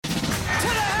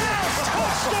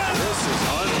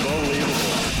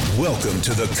Welcome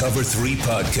to the Cover 3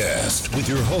 Podcast with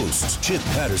your hosts, Chip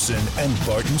Patterson and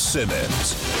Barton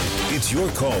Simmons. It's your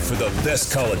call for the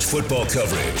best college football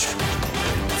coverage.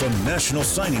 From National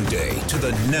Signing Day to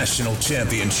the National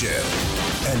Championship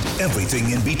and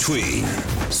everything in between,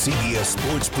 CBS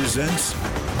Sports presents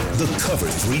the Cover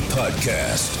 3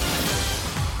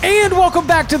 Podcast. And welcome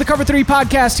back to the Cover 3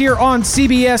 Podcast here on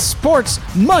CBS Sports,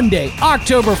 Monday,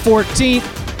 October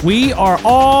 14th. We are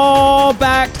all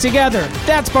back together.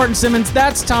 That's Barton Simmons.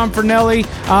 That's Tom Fornelli.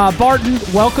 Barton,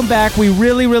 welcome back. We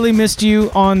really missed you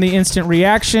on the Instant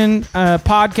Reaction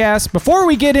podcast. Before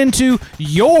we get into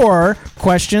your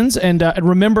questions, and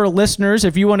remember, listeners,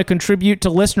 if you want to contribute to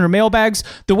listener mailbags,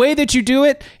 the way that you do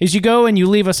it is you go and you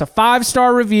leave us a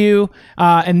 5-star review,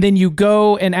 and then you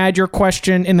go and add your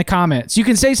question in the comments. You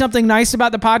can say something nice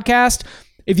about the podcast.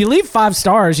 If you leave 5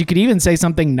 stars, you could even say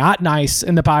something not nice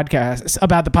in the podcast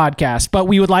about the podcast, but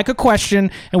we would like a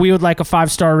question and we would like a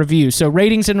 5-star review. So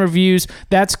ratings and reviews,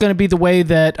 that's going to be the way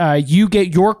that you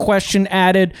get your question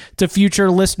added to future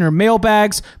listener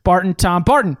mailbags. Barton,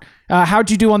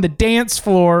 how'd you do on the dance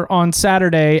floor on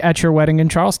Saturday at your wedding in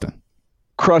Charleston?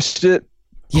 Crushed it.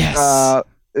 Yes.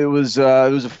 It was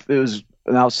an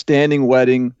outstanding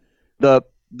wedding. The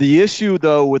issue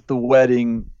though with the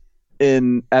wedding,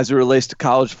 as it relates to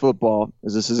college football,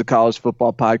 as this is a college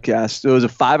football podcast, it was a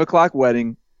 5:00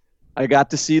 wedding. I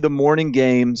got to see the morning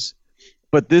games,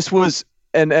 but this was,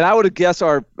 and I would guess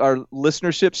our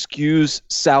listenership skews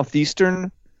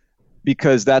Southeastern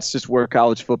because that's just where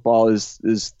college football is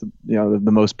the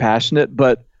most passionate.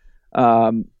 But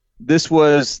this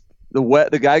was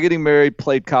the guy getting married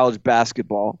played college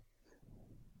basketball.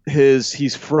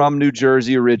 He's from New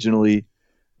Jersey originally.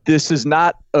 This is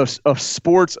not a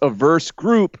sports-averse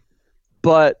group,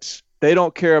 but they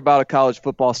don't care about a college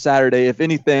football Saturday. If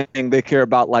anything, they care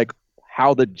about like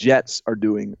how the Jets are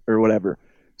doing or whatever.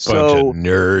 Bunch of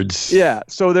nerds. Yeah.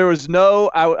 So there was no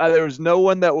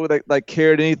one that would like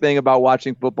cared anything about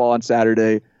watching football on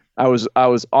Saturday. I was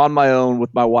on my own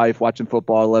with my wife watching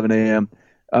football at 11 a.m.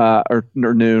 Or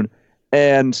noon,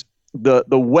 and the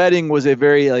wedding was a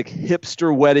very like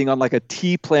hipster wedding on like a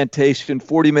tea plantation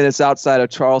 40 minutes outside of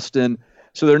Charleston.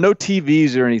 So there are no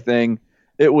TVs or anything.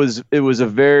 It was a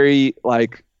very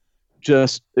like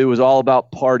it was all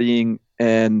about partying,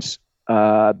 and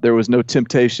there was no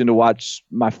temptation to watch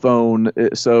my phone.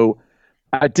 So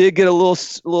I did get a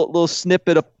little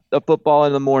snippet of football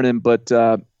in the morning, but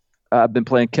I've been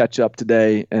playing catch up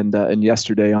today and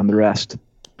yesterday on the rest.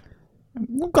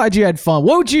 I'm glad you had fun.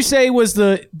 What would you say was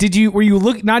were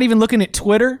you not even looking at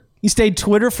Twitter? You stayed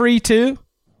Twitter free too?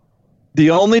 The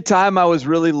only time I was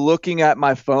really looking at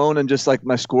my phone and just like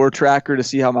my score tracker to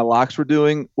see how my locks were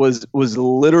doing was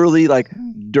literally like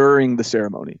during the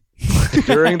ceremony.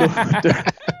 during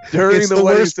the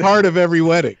worst part of every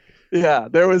wedding. Yeah,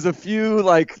 there was a few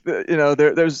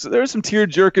there's some tear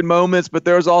jerking moments, but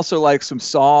there was also like some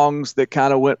songs that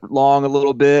kind of went long a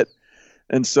little bit.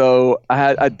 And so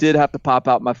I did have to pop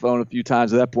out my phone a few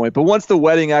times at that point. But once the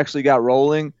wedding actually got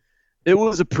rolling, it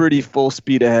was a pretty full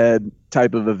speed ahead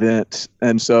type of event.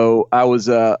 And so I was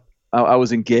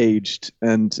engaged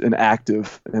and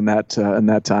active in that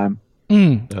time.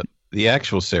 The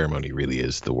actual ceremony really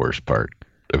is the worst part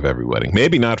of every wedding.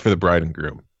 Maybe not for the bride and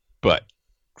groom, but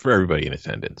for everybody in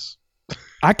attendance.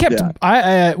 Parker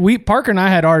and I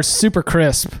had ours super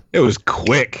crisp. It was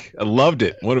quick. I loved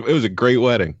it. It was a great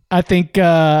wedding. I think,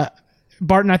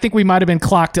 Barton, we might have been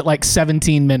clocked at like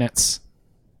 17 minutes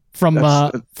from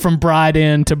bride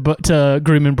in to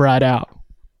groom and bride out.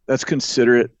 That's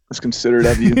considerate. That's considerate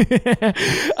of you.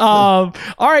 All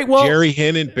right. Well, Jerry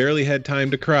Hannon barely had time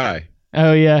to cry.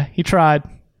 Oh yeah. He tried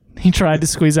to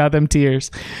squeeze out them tears.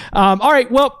 All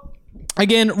right. Well,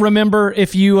 again, remember,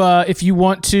 if you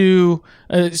want to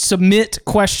submit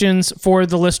questions for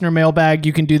the listener mailbag,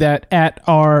 you can do that at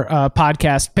our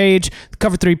podcast page, the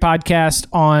Cover 3 Podcast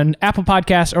on Apple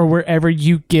Podcasts or wherever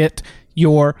you get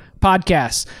your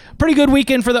podcasts. Pretty good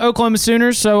weekend for the Oklahoma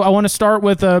Sooners, so I want to start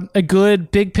with a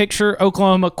good big picture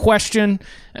Oklahoma question.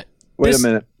 Wait a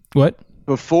minute. What?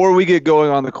 Before we get going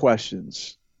on the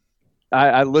questions,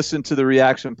 I listened to the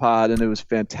reaction pod and it was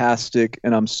fantastic,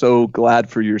 and I'm so glad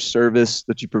for your service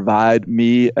that you provide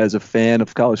me as a fan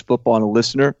of college football and a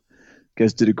listener. You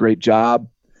guys did a great job,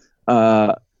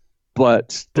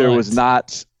 but there was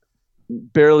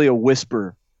barely a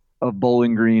whisper of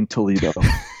Bowling Green Toledo.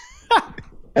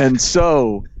 And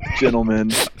so,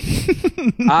 gentlemen,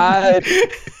 I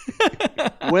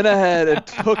went ahead and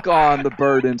took on the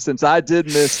burden, since I did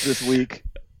miss this week,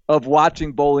 of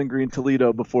watching Bowling Green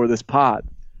Toledo before this pod.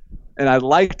 And I'd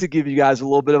like to give you guys a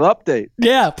little bit of update.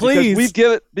 Yeah, please.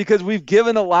 Because we've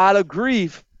given a lot of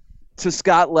grief to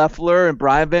Scott Loeffler and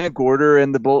Brian Van Gorder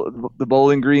and the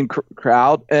Bowling Green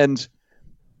crowd, and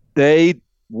they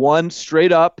won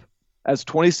straight up as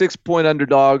 26-point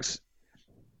underdogs.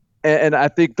 And I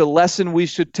think the lesson we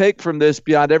should take from this,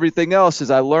 beyond everything else,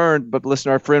 is I learned, but listen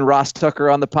to our friend Ross Tucker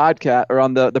on the podcast or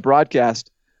on the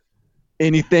broadcast.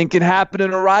 Anything can happen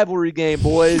in a rivalry game,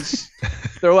 boys.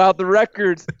 Throw out the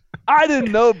records. I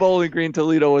didn't know Bowling Green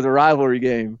Toledo was a rivalry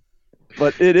game,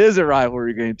 but it is a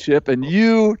rivalry game, Chip. And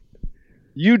you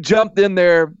jumped in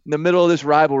there in the middle of this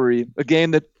rivalry, a game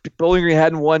that Bowling Green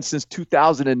hadn't won since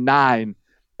 2009.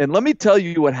 And let me tell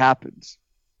you what happens.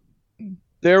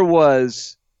 There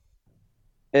was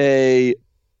a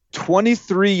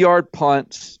 23-yard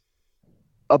punt,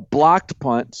 a blocked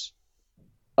punt,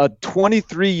 a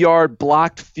 23-yard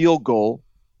blocked field goal,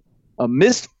 a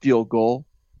missed field goal,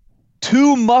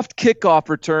 2 muffed kickoff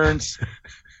returns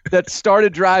that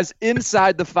started drives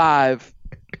inside the 5,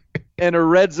 and a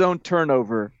red zone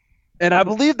turnover. And I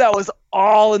believe that was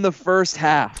all in the first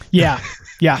half. Yeah.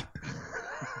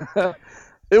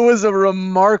 It was a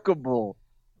remarkable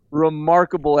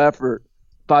effort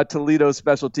by Toledo's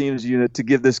special teams unit to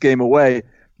give this game away.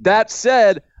 That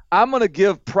said, I'm going to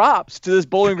give props to this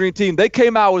Bowling Green team. They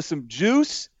came out with some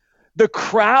juice. The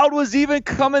crowd was even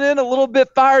coming in a little bit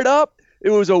fired up.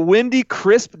 It was a windy,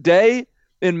 crisp day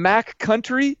in Mac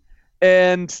country,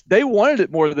 and they wanted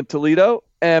it more than Toledo.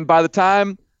 And by the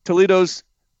time Toledo's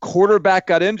quarterback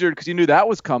got injured, because you knew that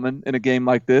was coming in a game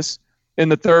like this, in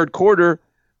the third quarter,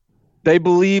 they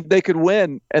believed they could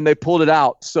win, and they pulled it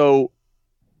out. So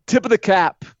tip of the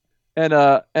cap and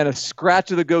a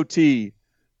scratch of the goatee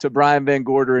to Brian Van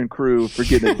Gorder and crew for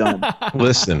getting it done.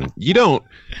 Listen, you don't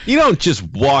just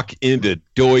walk into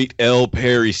Deutsch L.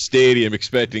 Perry Stadium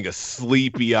expecting a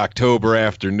sleepy October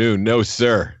afternoon. No,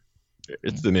 sir.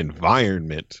 It's an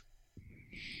environment.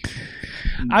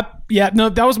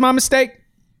 That was my mistake.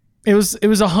 It was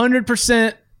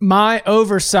 100% my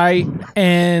oversight,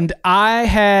 and I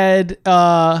had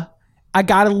I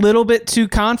got a little bit too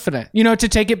confident. To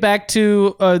take it back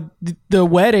to the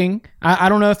wedding. I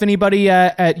don't know if anybody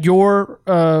at your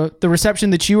the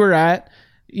reception that you were at,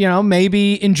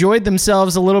 maybe enjoyed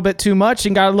themselves a little bit too much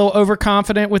and got a little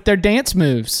overconfident with their dance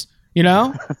moves.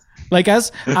 Like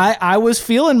I was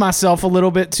feeling myself a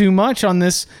little bit too much on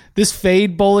this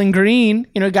fade Bowling Green.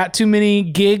 Got too many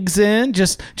gigs in,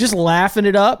 just laughing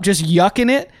it up, just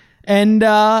yucking it, and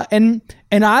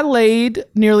I laid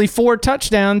nearly 4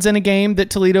 touchdowns in a game that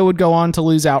Toledo would go on to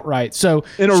lose outright. So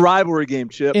in a rivalry game,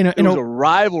 Chip, it was a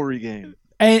rivalry game,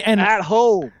 and at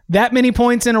home, that many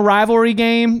points in a rivalry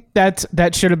game,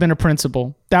 that should have been a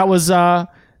principle. That was on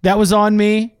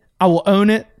me. I will own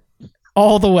it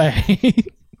all the way.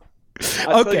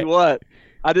 I'll tell you what,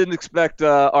 I didn't expect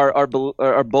our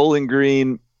Bowling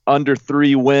Green under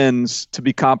 3 wins to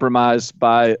be compromised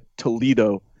by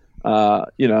Toledo.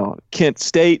 Kent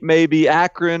State, maybe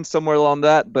Akron, somewhere along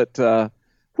that. But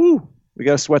we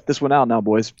got to sweat this one out now,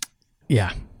 boys.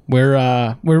 Yeah,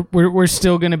 we're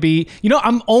still going to be.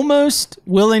 I'm almost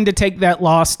willing to take that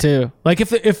loss too. Like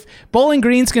if Bowling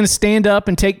Green's going to stand up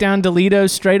and take down Toledo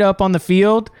straight up on the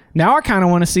field, now I kind of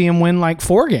want to see him win like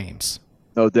 4 games.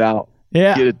 No doubt.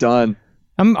 Yeah, get it done.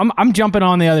 I'm jumping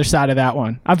on the other side of that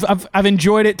one. I've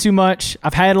enjoyed it too much.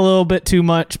 I've had a little bit too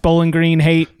much Bowling Green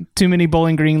hate, too many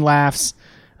Bowling Green laughs.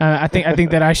 I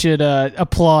think that I should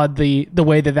applaud the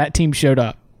way that team showed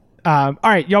up. All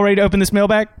right, y'all ready to open this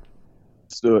mailbag?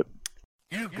 Let's do it.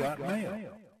 You've got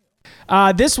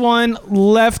mail. This one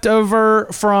left over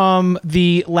from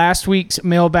the last week's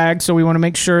mailbag, so we want to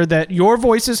make sure that your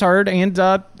voice is heard, and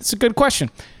it's a good question.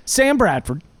 Sam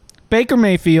Bradford, Baker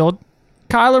Mayfield,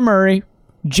 Kyler Murray,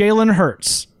 Jalen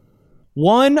Hurts.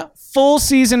 1 full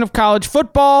season of college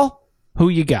football. Who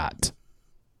you got?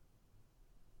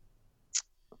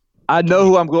 I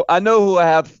know who I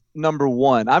have number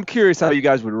 1. I'm curious how you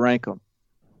guys would rank them,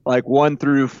 like 1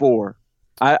 through 4.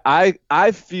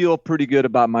 I feel pretty good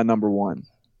about my number 1.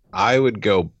 I would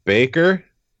go Baker,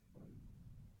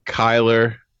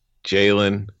 Kyler,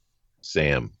 Jalen,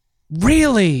 Sam.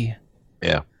 Really?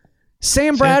 Yeah.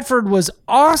 Sam Bradford was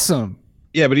awesome.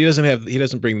 Yeah, but he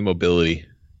doesn't bring the mobility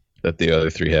that the other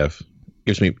 3 have.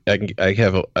 Gives me I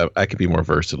could be more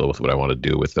versatile with what I want to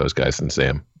do with those guys than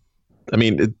Sam. I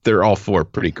mean, they're all 4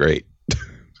 pretty great.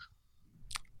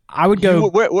 I would go.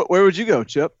 Where would you go,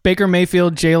 Chip? Baker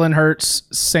Mayfield, Jalen Hurts,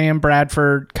 Sam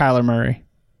Bradford, Kyler Murray.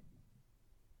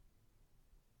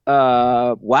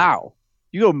 Wow.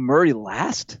 You go Murray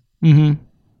last? Mm-hmm.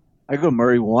 I go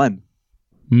Murray 1.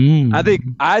 Mm.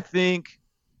 I think.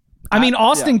 I mean,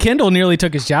 Austin Kendall nearly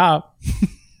took his job.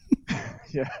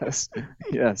 Yes.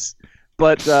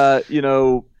 But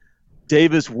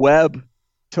Davis Webb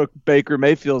took Baker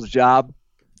Mayfield's job.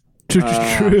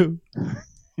 True.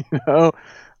 You know,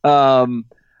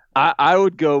 I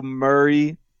would go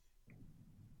Murray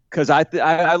because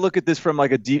I look at this from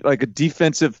like a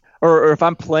defensive or if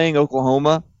I'm playing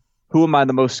Oklahoma, who am I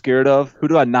the most scared of? Who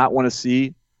do I not want to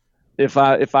see? If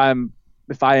I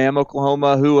am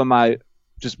Oklahoma, who am I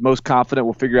just most confident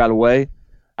will figure out a way?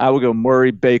 I would go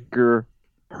Murray, Baker,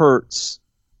 Hurts,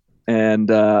 and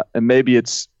maybe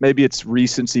it's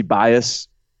recency bias,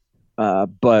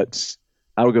 but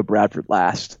I would go Bradford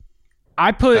last.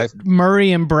 I put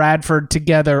Murray and Bradford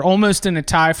together almost in a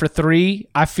tie for 3.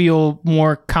 I feel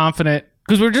more confident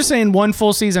because we're just saying one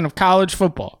full season of college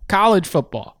football.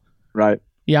 Right.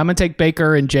 Yeah, I'm going to take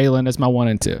Baker and Jalen as my 1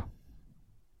 and 2.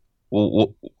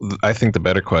 Well, I think the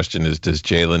better question is, does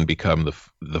Jalen become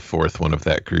the fourth one of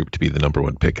that group to be the number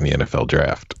 1 pick in the NFL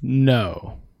draft?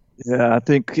 No. Yeah, I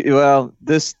think, well,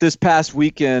 this past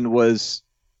weekend was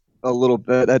a little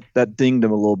bit, that dinged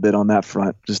him a little bit on that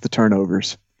front, just the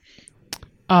turnovers.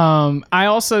 I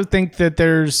also think that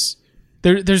there's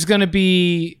going to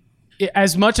be,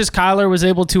 as much as Kyler was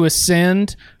able to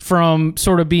ascend from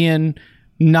sort of being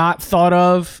not thought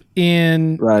of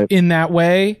in that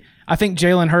way, I think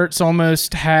Jalen Hurts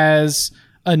almost has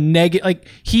a negative, like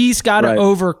he's got to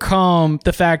overcome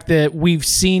the fact that we've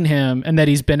seen him and that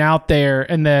he's been out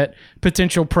there and that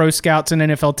potential pro scouts and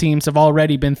NFL teams have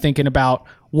already been thinking about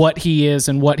what he is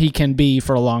and what he can be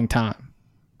for a long time.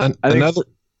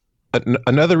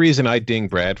 Another reason I ding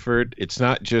Bradford, it's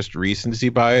not just recency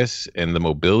bias and the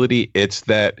mobility. It's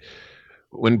that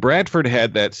when Bradford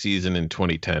had that season in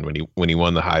 2010, when he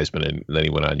won the Heisman and then he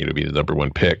went on to be the number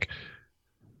 1 pick,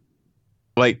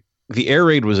 like the air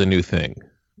raid was a new thing.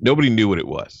 Nobody knew what it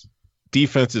was.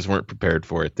 Defenses weren't prepared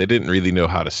for it. They didn't really know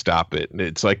how to stop it.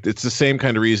 It's the same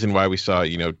kind of reason why we saw,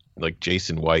 like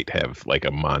Jason White have like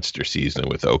a monster season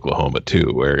with Oklahoma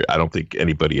too, where I don't think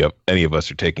any of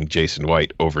us are taking Jason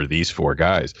White over these 4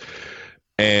 guys.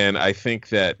 And I think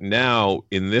that now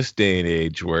in this day and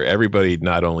age where everybody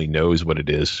not only knows what it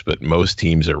is, but most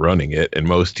teams are running it and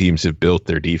most teams have built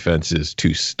their defenses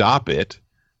to stop it,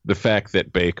 the fact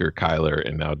that Baker, Kyler,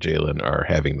 and now Jalen are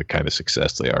having the kind of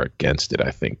success they are against it,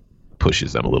 I think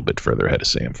pushes them a little bit further ahead of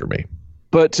Sam for me.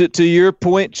 But to your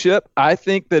point, Chip, I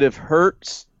think that if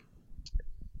Hurts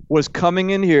was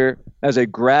coming in here as a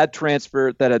grad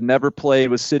transfer that had never played,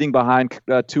 was sitting behind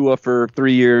Tua for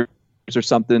 3 years or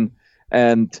something,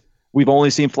 and we've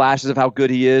only seen flashes of how good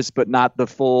he is, but not the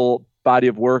full body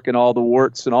of work and all the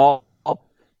warts and all.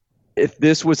 If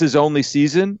this was his only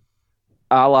season,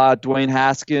 a la Dwayne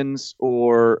Haskins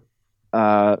or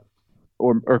Kyler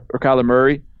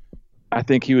Murray, I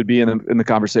think he would be in the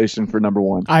conversation for number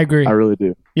 1. I agree. I really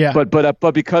do. Yeah. But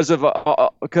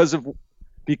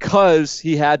because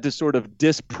he had to sort of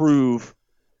disprove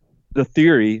the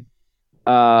theory,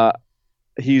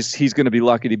 he's going to be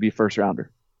lucky to be first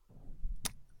rounder.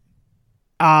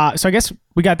 So I guess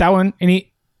we got that one.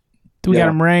 We got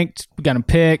him ranked. We got him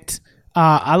picked.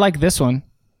 I like this one.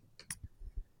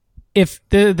 If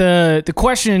the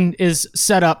question is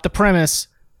set up, the premise,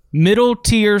 middle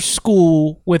tier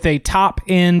school with a top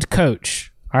end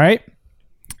coach. All right.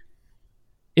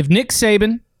 If Nick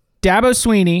Saban, Dabo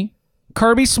Swinney,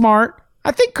 Kirby Smart,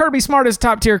 I think Kirby Smart as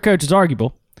top tier coach is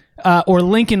arguable, or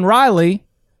Lincoln Riley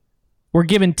were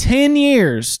given 10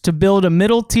 years to build a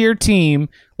middle tier team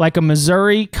like a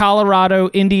Missouri, Colorado,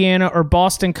 Indiana, or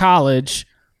Boston College,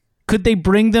 could they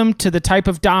bring them to the type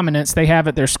of dominance they have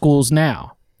at their schools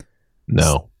now?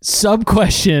 No.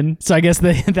 Sub-question, so I guess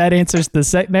that answers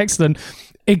the next one.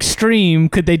 Extreme,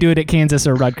 could they do it at Kansas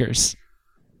or Rutgers?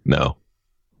 No.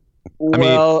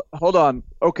 Hold on.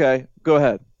 Okay, go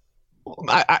ahead.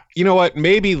 You know what?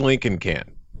 Maybe Lincoln can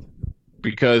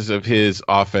because of his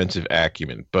offensive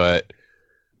acumen. But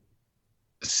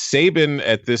Saban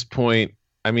at this point,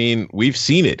 I mean, we've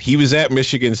seen it. He was at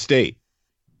Michigan State.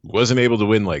 Wasn't able to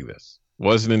win like this.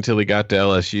 Wasn't until he got to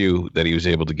LSU that he was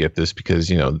able to get this because,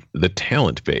 the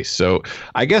talent base. So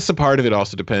I guess a part of it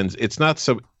also depends.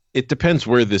 It depends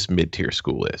where this mid-tier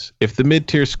school is. If the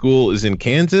mid-tier school is in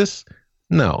Kansas,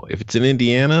 no. If it's in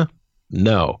Indiana,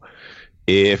 no.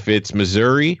 If it's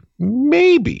Missouri,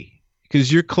 maybe.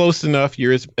 Because you're close enough.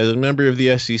 You're as a member of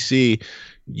the SEC,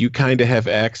 you kind of have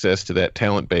access to that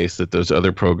talent base that those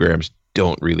other programs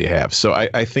don't really have. So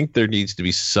I think there needs to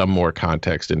be some more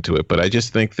context into it. But I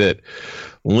just think that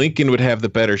Lincoln would have the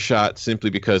better shot simply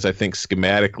because I think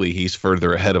schematically he's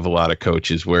further ahead of a lot of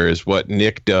coaches, whereas what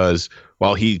Nick does,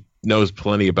 while he knows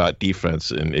plenty about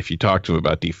defense, and if you talk to him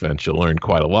about defense, you'll learn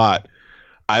quite a lot,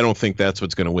 I don't think that's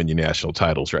what's going to win you national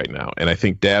titles right now. And I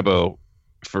think Dabo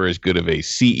for as good of a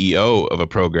CEO of a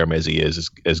program as he is,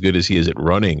 as good as he is at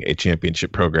running a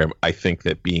championship program, I think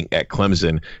that being at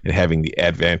Clemson and having the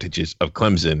advantages of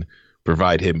Clemson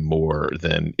provide him more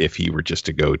than if he were just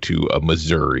to go to a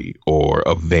Missouri or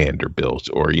a Vanderbilt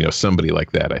or, somebody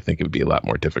like that. I think it would be a lot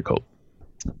more difficult.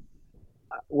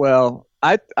 Well,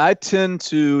 I tend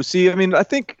to see, I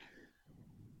think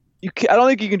I don't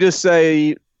think you can just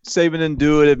say Saban didn't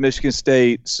do it at Michigan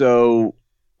State, so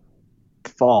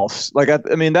false.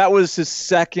 That was his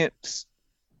second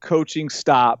coaching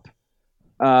stop.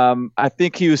 I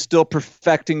think he was still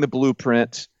perfecting the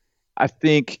blueprint. I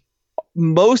think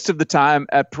most of the time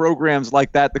at programs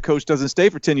like that, the coach doesn't stay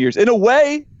for 10 years. In a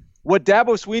way, what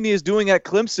Dabo Swinney is doing at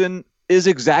Clemson is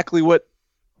exactly what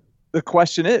the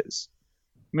question is.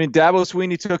 Dabo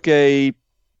Swinney took a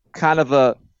kind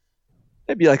of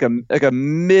maybe like a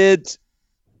mid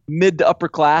to upper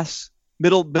class,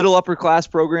 middle upper class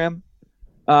program.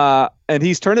 And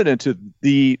he's turned it into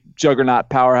the juggernaut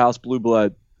powerhouse blue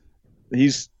blood.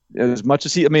 He's as much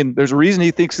as there's a reason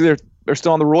he thinks they're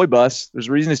still on the Roy bus. There's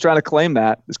a reason he's trying to claim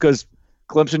that. It's because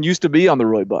Clemson used to be on the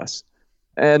Roy bus.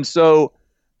 And so,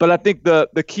 but I think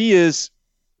the key is,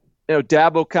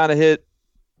 Dabo kind of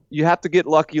you have to get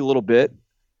lucky a little bit.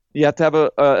 You have to have an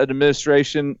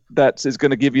administration that is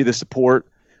going to give you the support,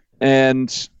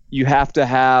 and you have to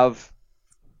have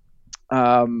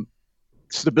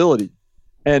stability.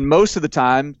 And most of the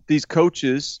time, these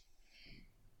coaches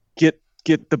get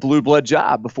the blue blood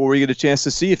job before we get a chance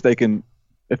to see if they can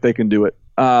do it.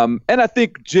 And I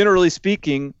think generally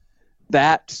speaking,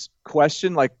 that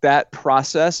question, like that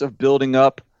process of building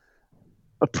up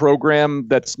a program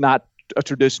that's not a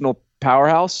traditional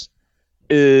powerhouse,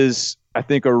 is, I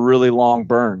think, a really long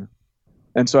burn.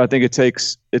 And so I think it's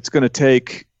going to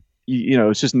take,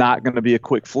 it's just not going to be a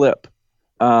quick flip.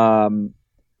 So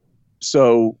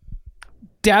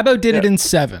Dabo did it in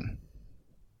 7.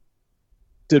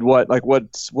 Did what? Like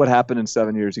what happened in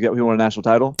 7 years? He won a national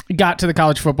title? He got to the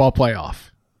college football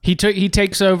playoff. He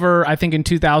takes over, I think, in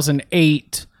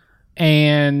 2008,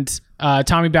 and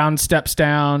Tommy Bowden steps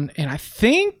down, and I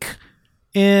think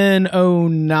in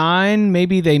 2009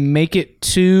 maybe they make it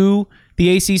to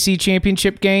the ACC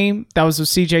championship game. That was with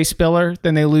CJ Spiller.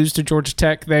 Then they lose to Georgia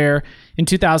Tech there. In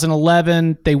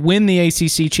 2011, they win the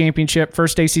ACC championship,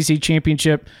 first ACC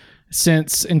championship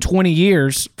in 20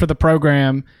 years for the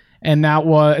program. And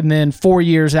then 4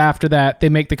 years after that, they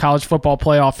make the college football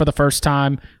playoff for the first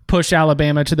time, push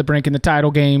Alabama to the brink in the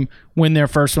title game, win their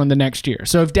first one the next year.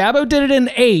 So if Dabo did it in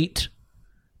 8,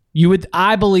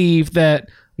 I believe that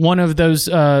one of those,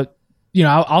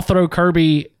 I'll throw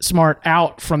Kirby Smart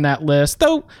out from that list,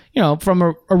 though, from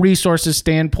a resources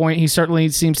standpoint, he certainly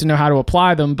seems to know how to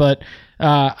apply them. But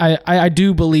I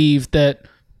do believe that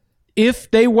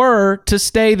if they were to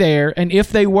stay there, and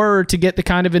if they were to get the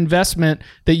kind of investment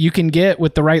that you can get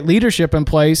with the right leadership in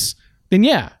place, then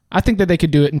yeah, I think that they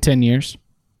could do it in 10 years.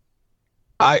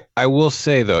 I will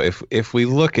say, though, if we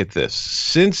look at this,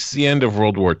 since the end of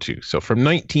World War II, so from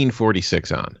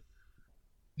 1946 on,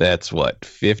 that's what,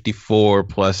 54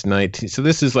 plus 19. So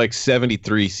this is like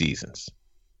 73 seasons.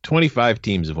 25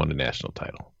 teams have won a national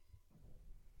title.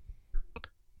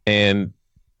 And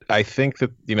I think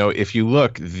that, if you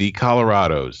look, the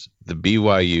Colorados, the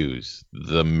BYUs,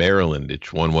 the Maryland,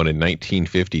 which won one in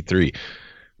 1953,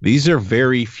 these are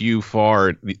very few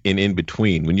far in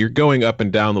between. When you're going up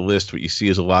and down the list, what you see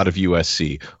is a lot of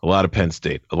USC, a lot of Penn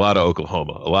State, a lot of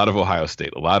Oklahoma, a lot of Ohio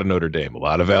State, a lot of Notre Dame, a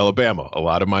lot of Alabama, a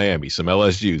lot of Miami, some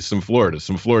LSUs, some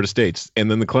Florida States, and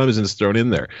then the Clemson's thrown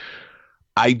in there.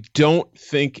 I don't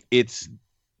think it's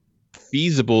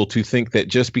feasible to think that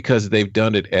just because they've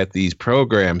done it at these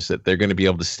programs that they're going to be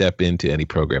able to step into any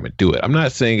program and do it. I'm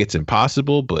not saying it's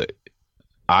impossible, but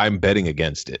I'm betting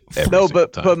against it.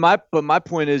 But my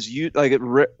point is,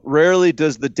 rarely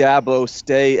does the Dabo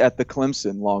stay at the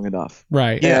Clemson long enough,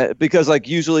 right? Yeah, because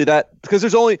usually because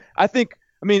there's only,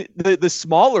 the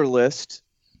smaller list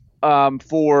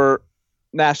for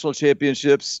national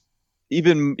championships,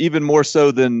 even more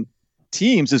so than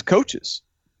teams, is coaches,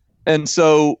 and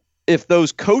so if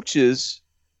those coaches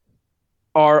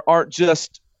aren't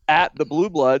just at the Blue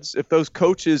Bloods, if those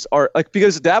coaches are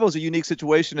because Dabo's a unique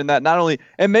situation in that not only,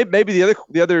 and maybe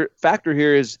the other factor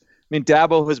here is,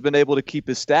 Dabo has been able to keep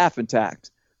his staff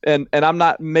intact, and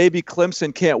maybe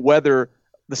Clemson can't weather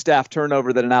the staff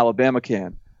turnover that an Alabama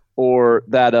can, or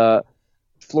that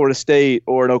Florida State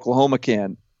or an Oklahoma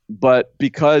can, but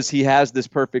because he has this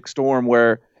perfect storm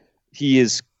where he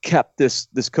has kept this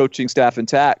coaching staff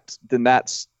intact, then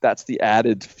that's the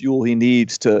added fuel he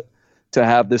needs to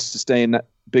have this sustained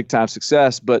big time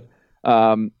success. But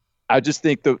I I just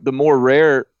think the more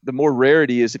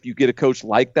rarity is if you get a coach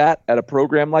like that at a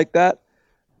program like that,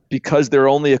 because there's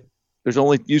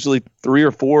only usually 3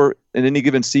 or 4 in any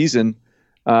given season.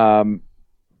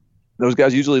 Those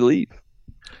guys usually leave.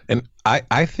 And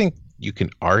I think you can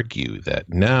argue that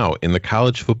now in the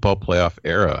college football playoff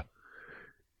era,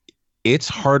 it's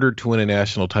harder to win a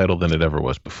national title than it ever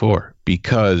was before,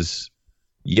 because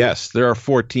yes, there are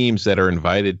 4 teams that are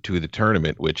invited to the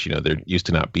tournament, which, there used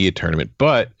to not be a tournament,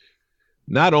 but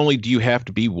not only do you have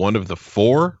to be one of the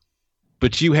 4,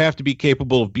 but you have to be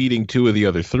capable of beating 2 of the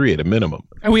other 3 at a minimum.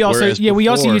 And we also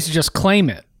used to just claim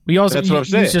it. We also that's what I'm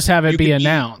saying. Just have it be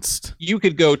announced. You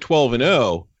could go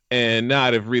 12-0 and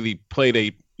not have really played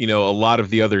a lot of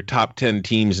the other top 10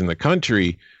 teams in the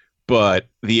country, but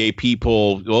the AP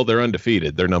poll, well, they're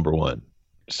undefeated. They're number 1.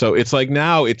 So it's like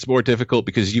now it's more difficult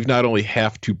because you not only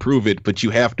have to prove it, but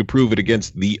you have to prove it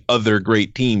against the other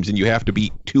great teams, and you have to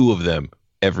beat 2 of them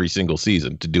every single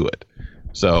season to do it.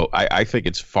 So I think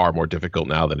it's far more difficult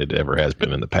now than it ever has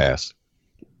been in the past.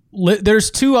 There's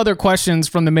 2 other questions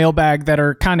from the mailbag that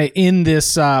are kind of in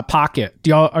this pocket.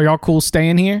 Are y'all cool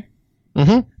staying here?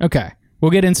 Mm-hmm. Okay.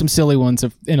 We'll get in some silly ones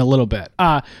in a little bit.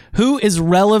 Who is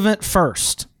relevant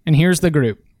first? And here's the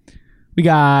group. We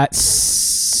got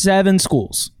 7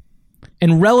 schools.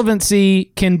 And relevancy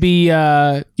can be,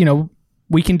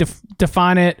 we can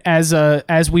define it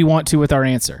as we want to with our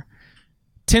answer.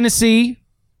 Tennessee,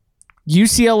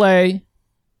 UCLA,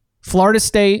 Florida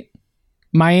State,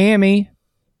 Miami,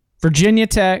 Virginia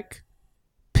Tech,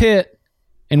 Pitt,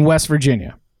 and West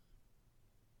Virginia.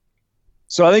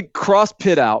 So I think cross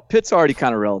Pitt out. Pitt's already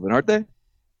kind of relevant, aren't they?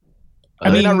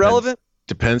 Are they not relevant?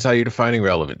 Depends how you're defining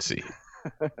relevancy.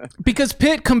 Because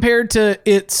Pitt, compared to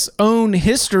its own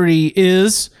history,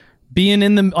 is being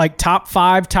in the top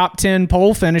 5, top 10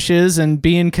 poll finishes and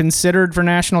being considered for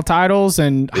national titles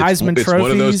and Heisman trophies. It's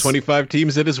one of those 25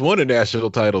 teams that has won a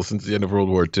national title since the end of World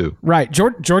War II. Right.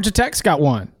 Georgia Tech's got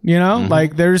one,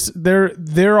 like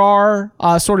there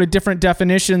are sort of different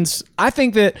definitions. I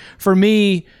think that for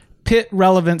me, Pitt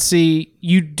relevancy,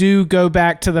 you do go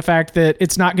back to the fact that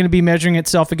it's not going to be measuring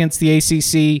itself against the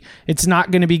ACC. It's not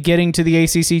going to be getting to the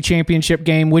ACC championship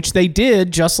game, which they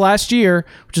did just last year,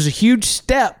 which is a huge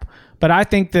step. But I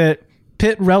think that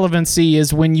Pitt relevancy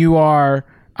is when you are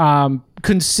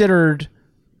considered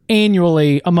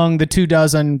annually among the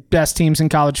 24 best teams in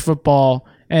college football,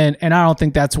 and I don't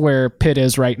think that's where Pitt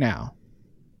is right now.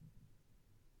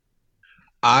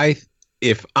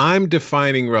 If I'm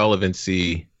defining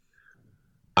relevancy,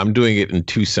 I'm doing it in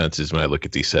 2 senses when I look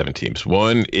at these 7 teams.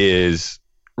 One is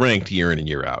ranked year in and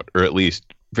year out, or at least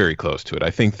very close to it.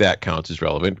 I think that counts as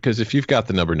relevant because if you've got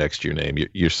the number next to your name,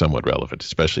 you're somewhat relevant,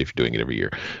 especially if you're doing it every year.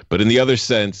 But in the other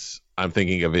sense, I'm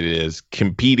thinking of it as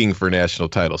competing for national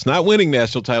titles, not winning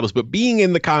national titles, but being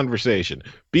in the conversation,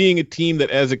 being a team that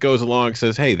as it goes along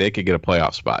says, hey, they could get a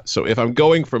playoff spot. So if I'm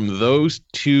going from those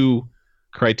 2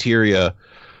 criteria,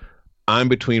 I'm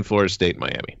between Florida State and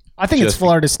Miami. I think it's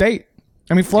Florida State.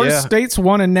 I mean, Florida State's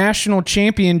won a national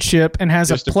championship and has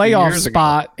just a playoff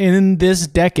spot in this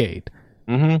decade.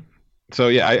 Mm-hmm. So,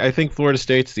 yeah, I think Florida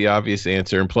State's the obvious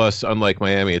answer. And plus, unlike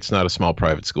Miami, it's not a small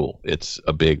private school. It's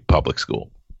a big public school.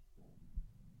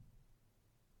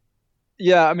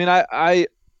 Yeah, I mean, I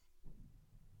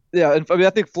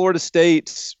think Florida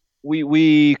State,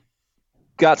 we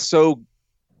got so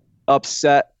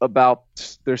upset about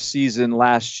their season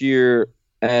last year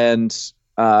and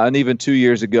even 2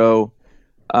 years ago.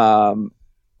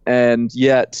 And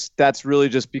yet that's really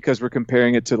just because we're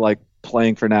comparing it to like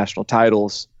playing for national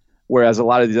titles, whereas a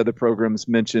lot of these other programs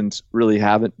mentioned really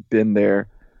haven't been there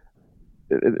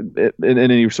in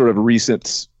any sort of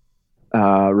recent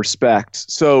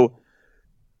respect. So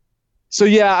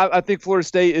yeah, I think Florida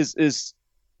State is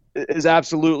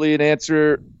absolutely an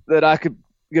answer that I could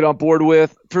get on board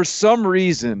with. For some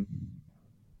reason,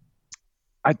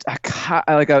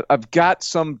 I've got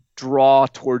some draw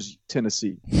towards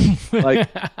Tennessee. Like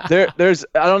there's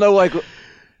I don't know, like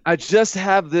I just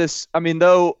have this. I mean,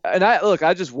 though, and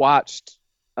I just watched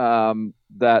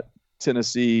that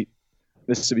Tennessee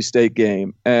Mississippi State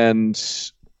game,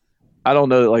 and I don't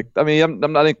know. Like, I mean,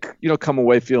 I'm not come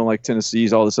away feeling like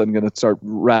Tennessee's all of a sudden going to start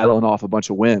rattling off a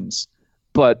bunch of wins,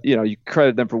 but you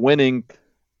credit them for winning,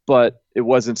 but it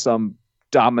wasn't some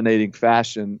dominating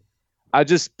fashion. I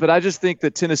just think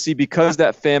that Tennessee, because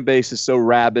that fan base is so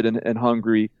rabid and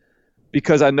hungry,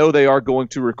 because I know they are going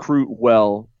to recruit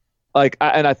well.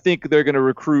 I think they're going to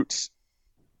recruit.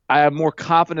 I have more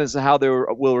confidence in how they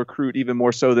will recruit, even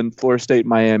more so than Florida State,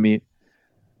 Miami.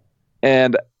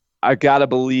 And I gotta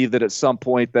believe that at some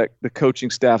point that the coaching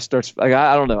staff starts.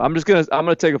 I don't know. I'm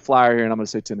gonna take a flyer here and I'm gonna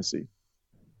say Tennessee.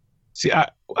 See,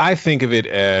 I think of it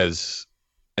as,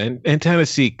 and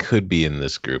Tennessee could be in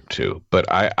this group too, but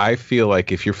I feel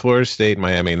like if you're Florida State,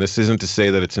 Miami, and this isn't to say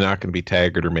that it's not going to be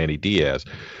Taggart or Manny Diaz,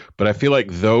 but I feel like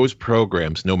those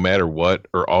programs, no matter what,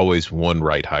 are always one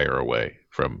right hire away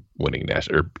from winning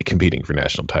national or competing for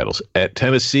national titles. At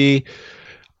Tennessee,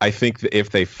 I think that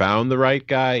if they found the right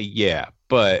guy, yeah,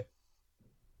 but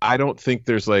I don't think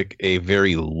there's like a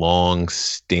very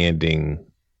long-standing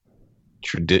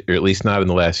tradition, or at least not in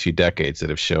the last few decades, that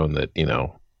have shown that,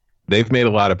 they've made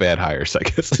a lot of bad hires, I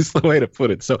guess is the way to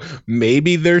put it. So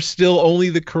maybe they're still only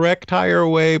the correct hire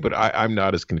away, but I'm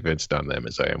not as convinced on them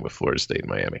as I am with Florida State and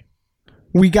Miami.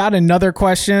 We got another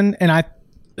question,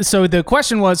 so the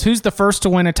question was, who's the first to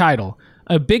win a title?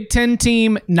 A Big Ten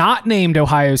team not named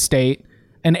Ohio State,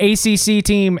 an ACC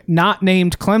team not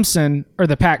named Clemson, or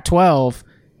the Pac-12.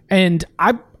 And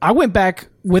I went back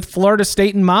with Florida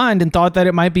State in mind and thought that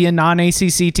it might be a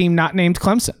non-ACC team not named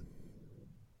Clemson.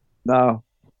 No.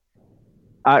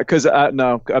 Because I'm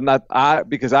not.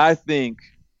 Because I think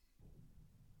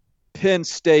Penn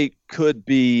State could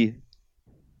be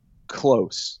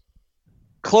closer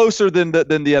than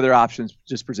the other options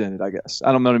just presented. I guess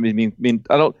I don't know what I mean.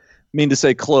 I don't mean to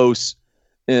say close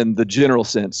in the general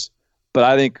sense, but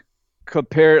I think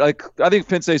I think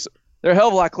Penn State's they're a hell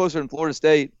of a lot closer than Florida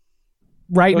State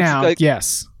right now.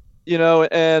 Yes,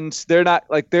 and they're not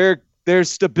like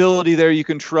there's stability there you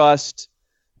can trust,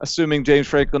 assuming James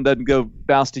Franklin doesn't go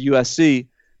bounce to USC,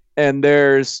 and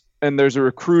there's a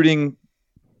recruiting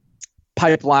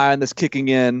pipeline that's kicking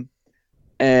in,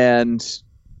 and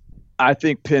I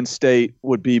think Penn State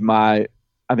would be my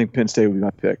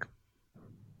pick.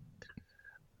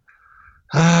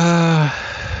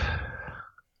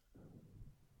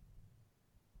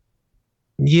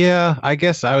 Yeah, I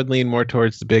guess I would lean more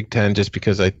towards the Big Ten just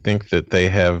because I think that they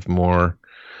have more.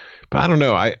 But I don't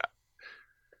know. I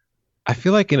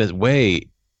feel like in a way,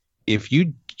 if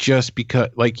you just because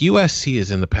like USC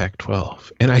is in the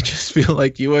Pac-12, and I just feel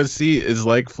like USC is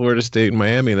like Florida State and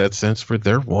Miami in that sense, where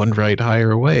they're one right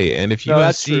hire away. And if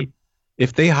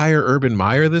if they hire Urban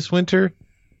Meyer this winter,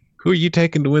 who are you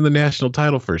taking to win the national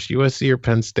title first, USC or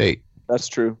Penn State? That's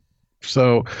true.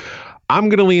 So I'm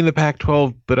going to lean the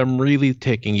Pac-12, but I'm really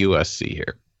taking USC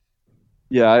here.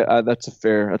 Yeah, that's a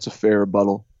fair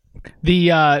rebuttal.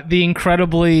 The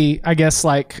incredibly, I guess,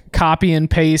 like copy and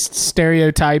paste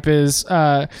stereotype is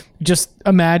just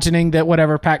imagining that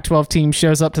whatever Pac-12 team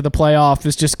shows up to the playoff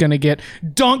is just going to get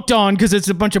dunked on because it's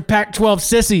a bunch of Pac-12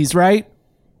 sissies, right?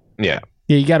 Yeah.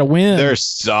 Yeah, you got to win. They're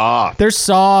soft.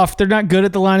 They're not good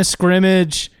at the line of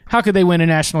scrimmage. How could they win a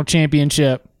national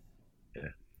championship?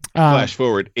 Flash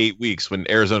forward 8 weeks when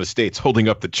Arizona State's holding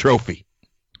up the trophy.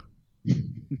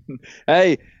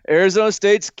 Hey, Arizona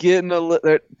State's getting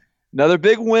another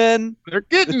big win. They're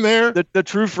getting there. The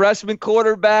true freshman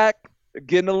quarterback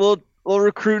getting a little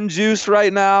recruiting juice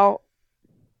right now.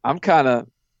 I'm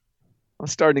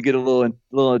starting to get a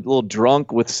little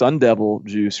drunk with Sun Devil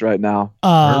juice right now.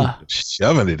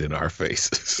 Shoving it in our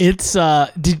faces. It's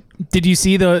did you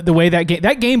see the way that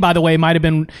game by the way might have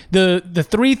been the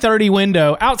 3:30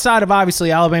 window outside of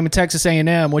obviously Alabama Texas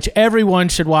A&M, which everyone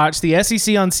should watch. The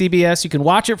SEC on CBS, you can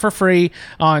watch it for free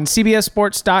on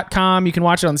cbssports.com. You can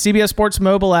watch it on the CBS Sports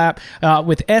mobile app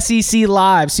with SEC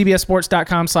Live,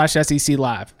 cbssports.com/SEC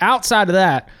Live. Outside of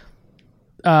that,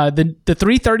 the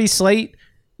 3:30 slate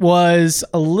was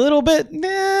a little bit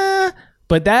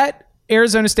but that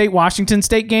Arizona State Washington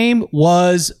State game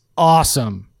was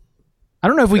awesome. I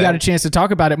don't know if we got a chance to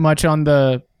talk about it much on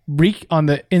the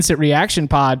instant reaction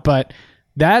pod, but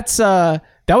that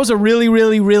was a really,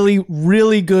 really, really,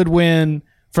 really good win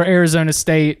for Arizona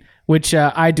State, which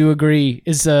I do agree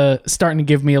is starting to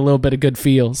give me a little bit of good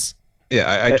feels.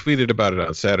 Yeah, I tweeted about it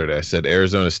on Saturday. I said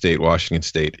Arizona State, Washington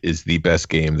State is the best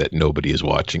game that nobody is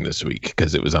watching this week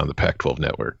because it was on the Pac-12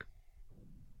 network.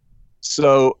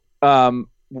 So, all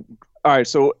right.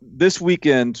 So this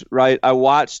weekend, right,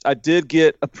 I did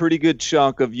get a pretty good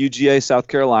chunk of UGA, South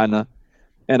Carolina,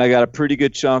 and I got a pretty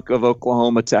good chunk of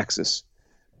Oklahoma, Texas.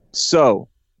 So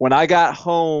when I got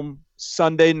home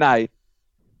Sunday night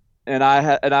and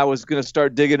I was going to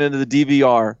start digging into the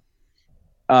DVR,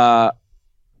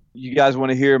 you guys want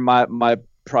to hear my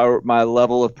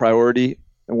level of priority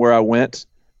and where I went,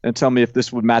 and tell me if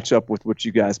this would match up with what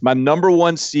you guys. My number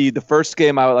one seed, the first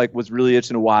game I was really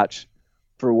itching to watch.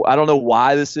 I don't know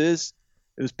why this is.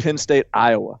 It was Penn State,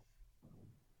 Iowa,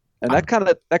 and that kind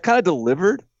of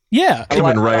delivered. Yeah,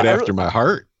 coming after my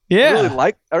heart. Yeah,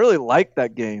 I really liked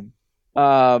that game.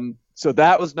 So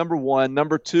that was number one.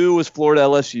 Number two was Florida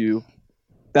LSU.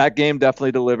 That game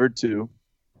definitely delivered too.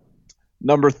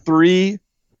 Number three,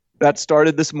 that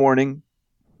started this morning,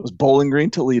 was Bowling Green,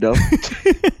 Toledo.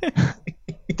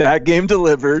 That game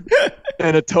delivered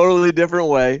in a totally different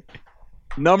way.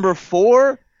 Number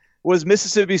 4 was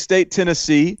Mississippi State,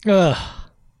 Tennessee. Did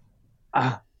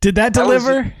that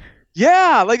deliver?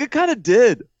 Yeah, like it kind of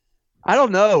did. I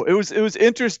don't know. It was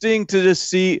interesting to just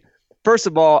see. First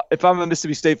of all, if I'm a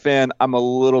Mississippi State fan, I am a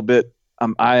little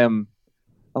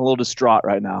distraught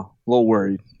right now, a little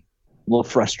worried, a little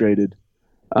frustrated.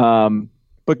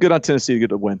 But good on Tennessee to get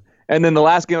the win. And then the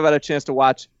last game I've had a chance to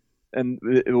watch, and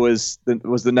it was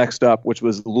the next up, which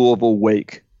was Louisville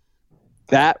Wake.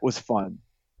 That was fun.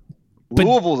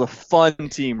 Louisville's a fun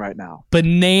team right now.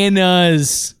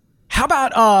 Bananas. How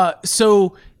about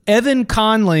so Evan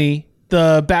Conley,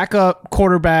 the backup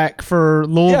quarterback for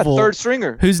Louisville, third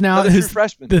stringer, who's now true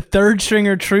freshman. The third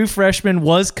stringer, true freshman,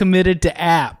 was committed to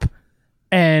App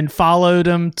and followed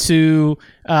him to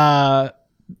followed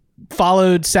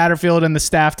Satterfield and the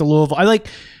staff to Louisville. I like.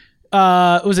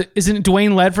 Isn't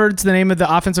Dwayne Ledford's the name of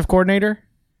the offensive coordinator?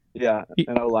 Yeah,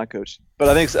 and O-line coach. But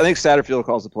I think Satterfield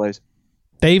calls the plays.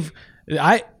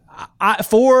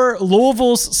 For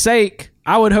Louisville's sake,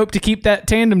 I would hope to keep that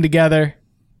tandem together.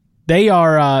 They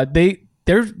are they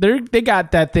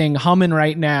got that thing humming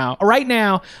right now. Right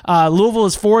now, Louisville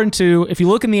is 4-2. If you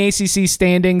look in the ACC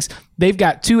standings, they've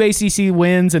got 2 ACC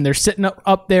wins, and they're sitting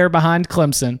up there behind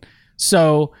Clemson.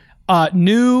 So,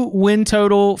 new win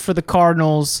total for the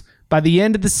Cardinals by the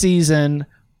end of the season,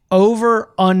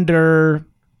 over under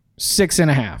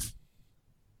 6.5.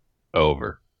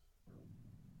 Over.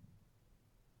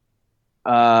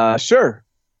 Sure.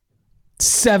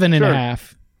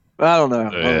 7.5. I don't know.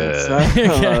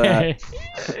 Okay.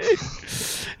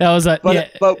 That was but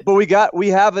we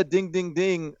have a ding ding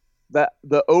ding that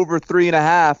the over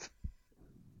 3.5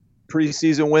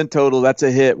 preseason win total. That's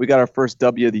a hit. We got our first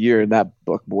W of the year in that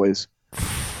book, boys.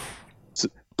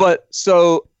 But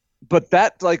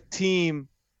that like team,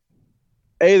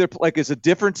 they're like it's a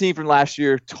different team from last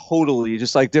year. Totally,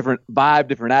 just like different vibe,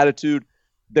 different attitude.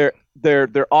 Their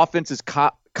offense is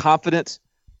confident.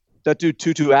 That dude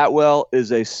Tutu Atwell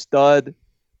is a stud.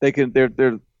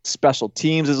 Their special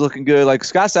teams is looking good. Like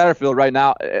Scott Satterfield right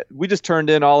now, we just turned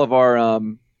in all of our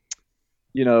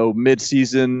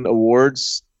mid-season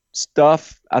awards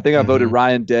stuff. I think I voted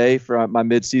Ryan Day for my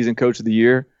mid-season coach of the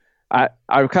year. I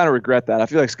kind of regret that. I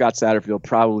feel like Scott Satterfield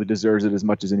probably deserves it as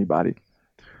much as anybody.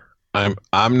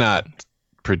 I'm not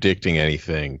predicting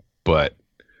anything, but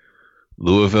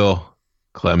Louisville,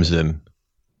 Clemson,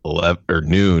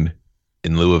 noon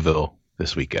in Louisville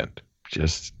this weekend.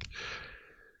 Just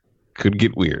could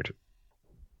get weird.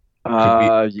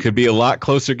 Could be a lot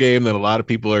closer game than a lot of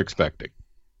people are expecting.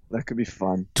 That could be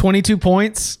fun. 22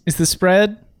 points is the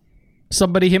spread.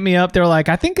 Somebody hit me up. They're like,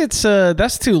 I think it's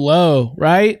that's too low,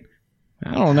 right?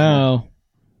 I don't know.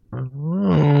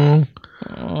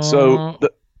 So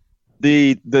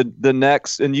the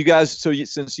next, and you guys,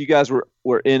 since you guys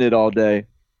were in it all day,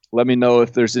 let me know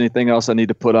if there's anything else I need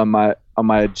to put on my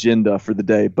agenda for the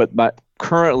day. But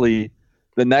currently,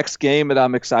 the next game that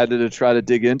I'm excited to try to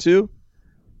dig into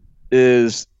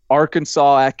is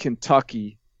Arkansas at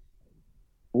Kentucky,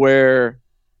 where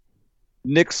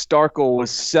Nick Starkel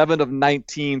was 7 of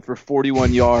 19 for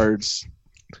 41 yards,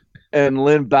 and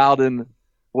Lynn Bowden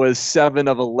was 7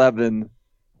 of 11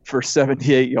 for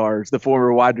 78 yards. The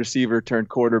former wide receiver turned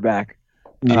quarterback.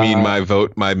 You mean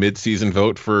my mid-season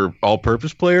vote for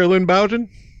all-purpose player, Lynn Bowden?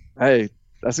 Hey,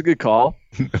 that's a good call.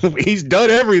 He's done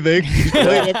everything. He's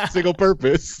played every single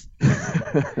purpose.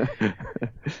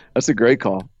 That's a great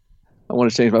call. I want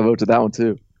to change my vote to that one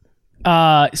too.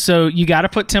 So you got to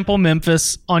put Temple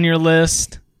Memphis on your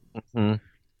list.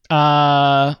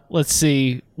 Mm-hmm. Let's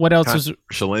see. What else was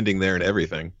controversial ending there and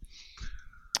everything.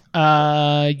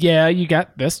 Yeah, you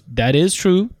got this. That is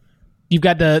true. You've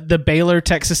got the Baylor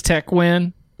Texas Tech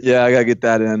win. Yeah, I gotta get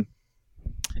that in.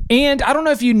 And I don't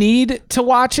know if you need to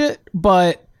watch it,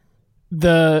 but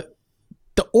the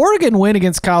Oregon win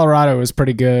against Colorado was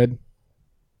pretty good.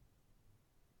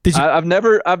 Did you? I've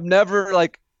never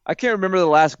like, I can't remember the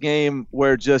last game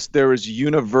where just there was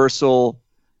universal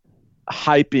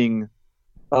hyping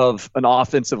of an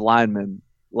offensive lineman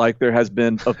like there has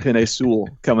been of Penei Sewell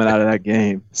coming out of that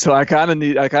game. So I kind of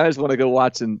just want to go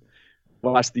watch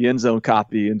the end zone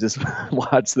copy and just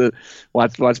watch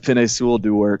Penei Sewell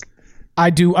do work. I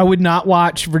would not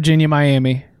watch Virginia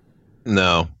Miami.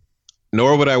 No,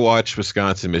 nor would I watch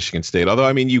Wisconsin Michigan State. Although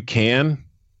I mean you can.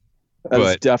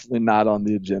 That's definitely not on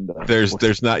the agenda.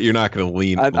 There's not. You're not going to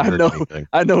lean.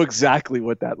 I know exactly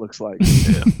what that looks like.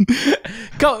 Yeah.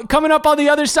 Coming up on the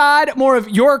other side, more of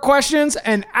your questions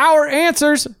and our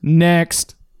answers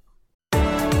next.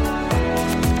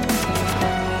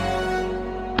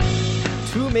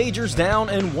 Too majors down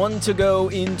and 1 to go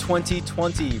in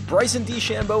 2020. Bryson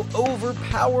DeChambeau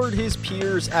overpowered his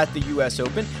peers at the U.S.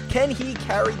 Open. Can he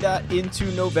carry that into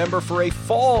November for a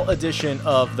fall edition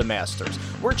of the Masters?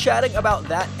 We're chatting about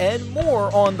that and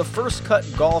more on the First Cut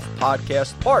Golf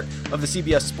podcast, part of the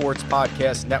CBS Sports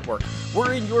Podcast Network.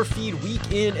 We're in your feed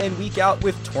week in and week out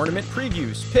with tournament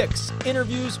previews, picks,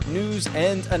 interviews, news,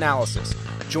 and analysis.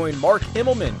 Join Mark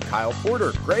Himmelman, Kyle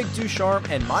Porter, Greg Ducharme,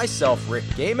 and myself, Rick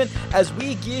Gaiman, as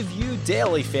we give you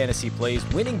daily fantasy plays,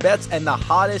 winning bets, and the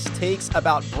hottest takes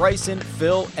about Bryson,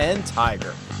 Phil, and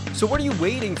Tiger. So what are you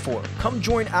waiting for? Come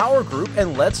join our group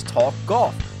and let's talk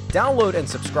golf. Download and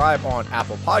subscribe on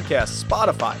Apple Podcasts,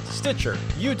 Spotify, Stitcher,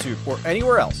 YouTube, or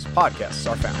anywhere else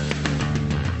podcasts are found.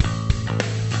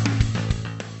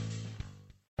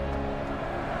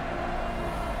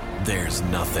 There's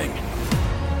nothing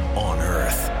on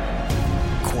earth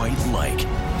quite like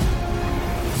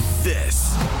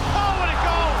this. Oh, what a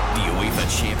goal! The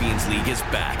UEFA Champions League is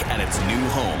back at its new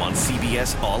home on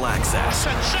CBS All Access.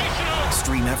 Sensational!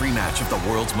 Stream every match of the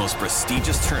world's most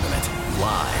prestigious tournament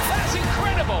live. That's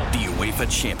incredible! The UEFA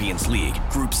Champions League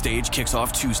group stage kicks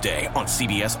off Tuesday on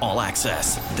CBS All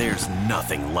Access. There's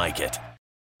nothing like it.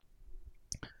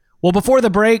 Well, before the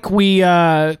break, we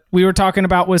were talking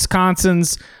about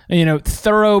Wisconsin's,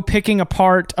 thorough picking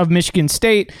apart of Michigan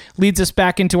State. Leads us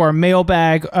back into our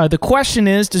mailbag. The question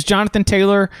is, does Jonathan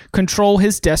Taylor control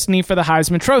his destiny for the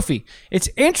Heisman Trophy? It's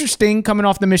interesting coming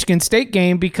off the Michigan State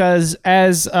game because,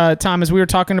 as we were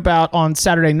talking about on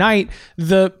Saturday night,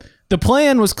 the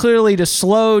plan was clearly to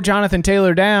slow Jonathan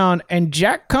Taylor down, and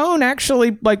Jack Cohn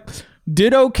actually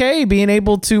did okay being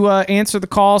able to answer the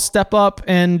call, step up,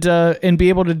 and be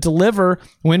able to deliver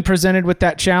when presented with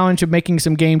that challenge of making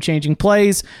some game-changing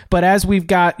plays. But as we've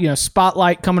got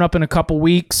Spotlight coming up in a couple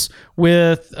weeks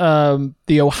with the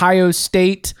Ohio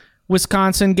State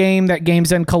Wisconsin game, that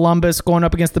game's in Columbus going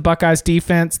up against the Buckeyes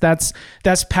defense. That's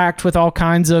packed with all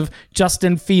kinds of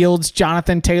Justin Fields,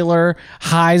 Jonathan Taylor,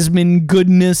 Heisman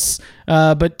goodness.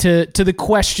 But to the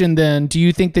question then, do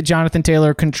you think that Jonathan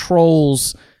Taylor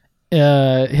controls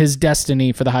his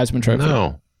destiny for the Heisman Trophy?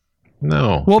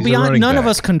 No. Well, beyond none of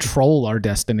us control our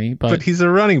destiny, but he's a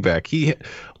running back.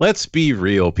 Let's be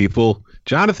real, people.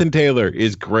 Jonathan Taylor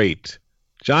is great.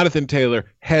 Jonathan Taylor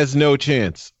has no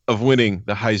chance of winning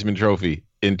the Heisman Trophy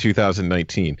in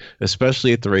 2019,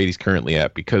 especially at the rate he's currently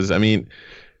at, because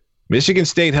Michigan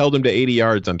State held him to 80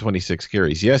 yards on 26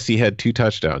 carries. Yes, he had 2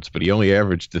 touchdowns, but he only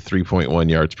averaged to 3.1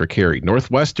 yards per carry.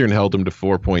 Northwestern held him to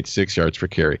 4.6 yards per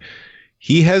carry.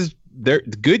 Their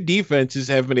good defenses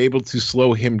have been able to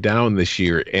slow him down this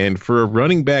year. And for a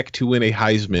running back to win a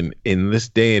Heisman in this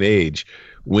day and age,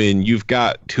 when you've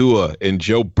got Tua and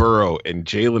Joe Burrow and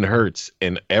Jalen Hurts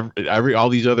and all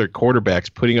these other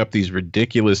quarterbacks putting up these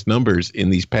ridiculous numbers in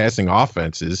these passing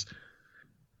offenses,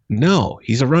 no,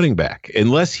 he's a running back.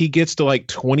 Unless he gets to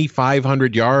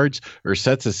 2,500 yards or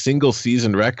sets a single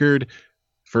season record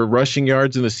for rushing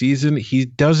yards in the season, he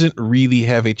doesn't really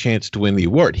have a chance to win the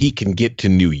award. He can get to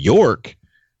New York,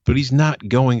 but he's not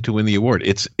going to win the award.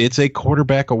 It's a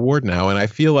quarterback award now, and I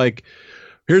feel like,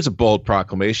 here's a bold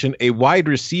proclamation, a wide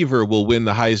receiver will win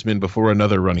the Heisman before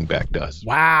another running back does.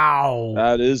 Wow.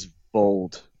 That is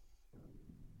bold.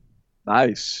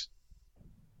 Nice.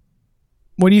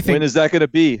 What do you think? When is that going to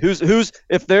be? Who's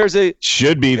if there's a...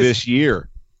 Should be this year.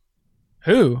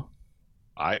 Who?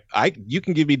 You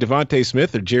can give me Devontae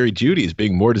Smith or Jerry Jeudy as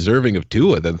being more deserving of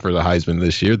Tua than for the Heisman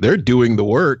this year. They're doing the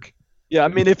work. Yeah,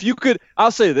 if you could,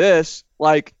 I'll say this,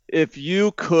 if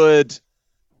you could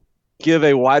give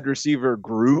a wide receiver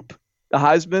group the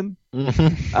Heisman,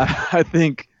 I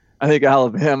think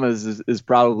Alabama is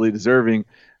probably deserving,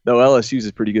 though LSU's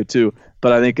is pretty good too.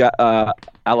 But I think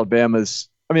Alabama's.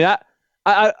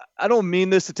 I don't mean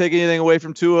this to take anything away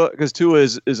from Tua, because Tua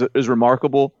is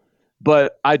remarkable.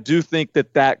 But I do think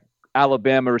that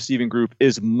Alabama receiving group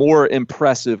is more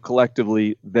impressive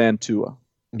collectively than Tua.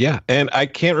 Yeah, and I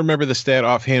can't remember the stat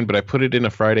offhand, but I put it in a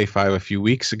Friday Five a few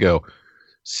weeks ago.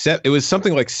 It was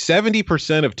something like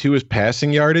 70% of Tua's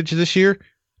passing yardage this year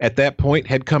at that point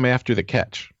had come after the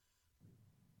catch.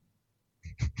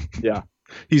 Yeah.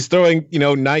 He's throwing,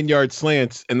 9-yard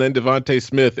slants, and then Devontae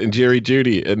Smith and Jerry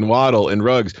Jeudy and Waddle and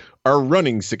Ruggs are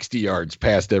running 60 yards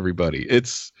past everybody.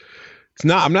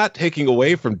 I'm not taking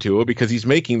away from Tua because he's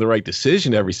making the right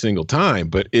decision every single time,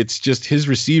 but it's just his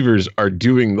receivers are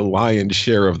doing the lion's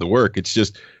share of the work. It's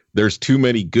just there's too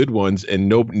many good ones, and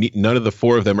none of the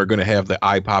 4 of them are going to have the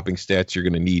eye-popping stats you're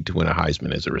going to need to win a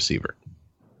Heisman as a receiver.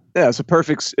 Yeah, it's a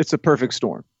perfect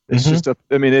storm. It's just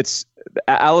it's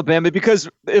Alabama, because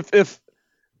if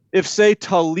if say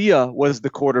Talia was the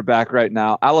quarterback right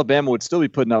now, Alabama would still be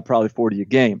putting up probably 40 a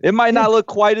game. It might not look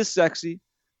quite as sexy,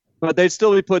 but they'd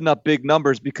still be putting up big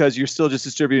numbers because you're still just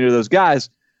distributing to those guys.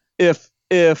 If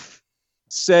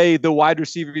say the wide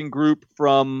receiving group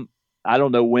from, I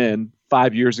don't know when,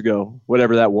 5 years ago,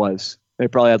 whatever that was, they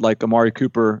probably had like Amari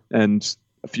Cooper and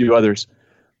a few others,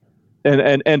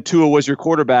 and Tua was your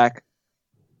quarterback,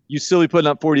 you still be putting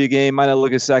up 40 a game. Might not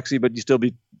look as sexy, but you still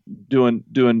be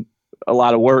doing a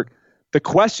lot of work. The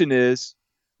question is,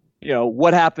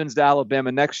 what happens to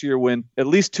Alabama next year when at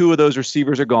least two of those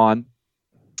receivers are gone,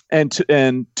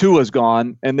 and Tua's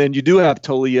gone, and then you do have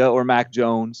Talia or Mac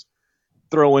Jones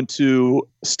throw into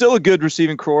still a good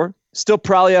receiving core, still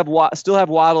have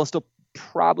Waddle, still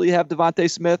probably have Devontae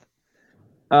Smith.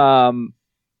 Then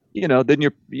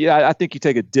I think you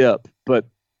take a dip, but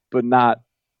not.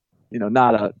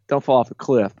 Don't fall off a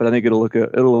cliff, but I think it'll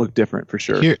look different for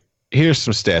sure. Here's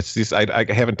some stats. These I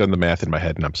haven't done the math in my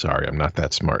head, and I'm sorry, I'm not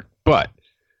that smart. But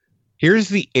here's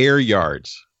the air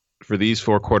yards for these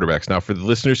four quarterbacks. Now, for the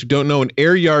listeners who don't know, an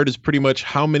air yard is pretty much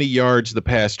how many yards the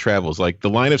pass travels. Like the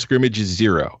line of scrimmage is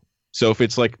 0. So if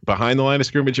it's like behind the line of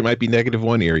scrimmage, it might be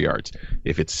 -1 air yards.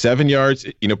 If it's 7 yards,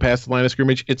 past the line of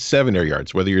scrimmage, it's 7 air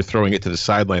yards, whether you're throwing it to the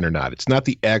sideline or not. It's not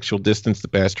the actual distance the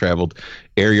pass traveled.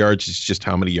 Air yards is just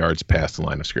how many yards past the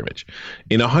line of scrimmage.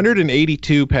 In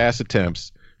 182 pass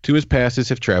attempts, Tua's passes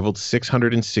have traveled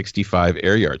 665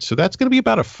 air yards. So that's going to be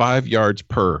about a 5 yards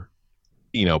per,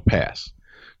 pass.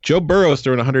 Joe Burrow's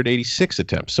thrown 186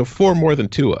 attempts, so 4 more than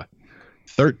Tua.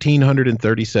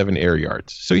 1,337 air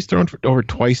yards. So he's thrown for over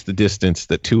twice the distance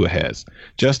that Tua has.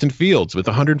 Justin Fields with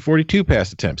 142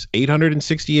 pass attempts,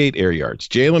 868 air yards.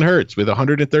 Jalen Hurts with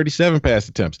 137 pass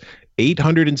attempts,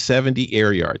 870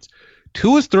 air yards.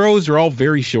 Tua's throws are all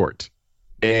very short.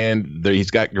 And he's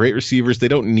got great receivers. They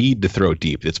don't need to throw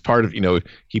deep. It's part of,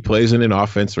 he plays in an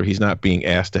offense where he's not being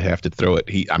asked to have to throw it.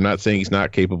 I'm not saying he's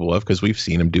not capable of, because we've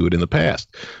seen him do it in the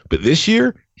past. But this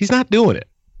year, he's not doing it.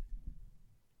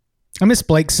 I miss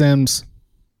Blake Sims.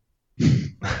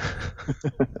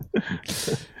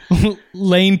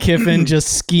 Lane Kiffin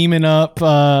just scheming up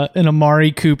an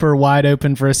Amari Cooper wide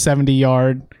open for a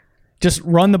 70-yard. Just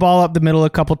run the ball up the middle a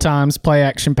couple times, play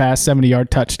action pass,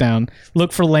 70-yard touchdown.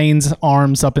 Look for Lane's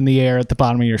arms up in the air at the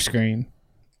bottom of your screen.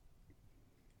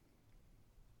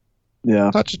 Yeah.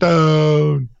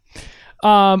 Touchdown.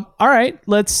 All right,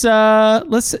 let's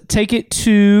take it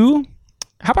to.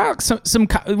 How about some?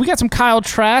 We got some Kyle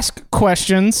Trask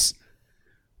questions.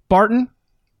 Barton,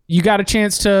 you got a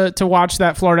chance to watch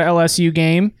that Florida LSU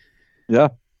game. Yeah.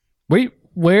 What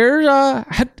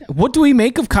do we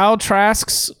make of Kyle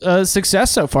Trask's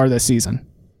success so far this season?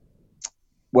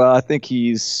 Well, I think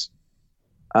he's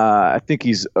a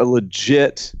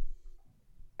legit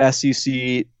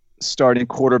SEC starting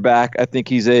quarterback. I think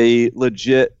he's a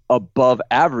legit above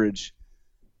average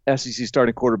SEC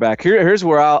starting quarterback. Here's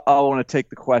where I want to take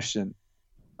the question.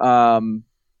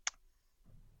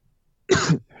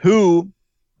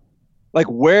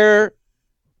 Where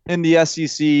in the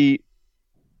SEC,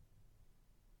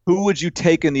 who would you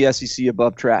take in the SEC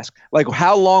above Trask? Like,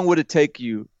 how long would it take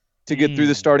you to get through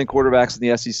the starting quarterbacks in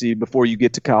the SEC before you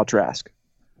get to Kyle Trask?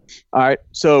 All right,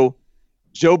 so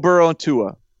Joe Burrow and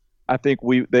Tua, I think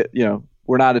we're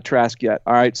not at Trask yet.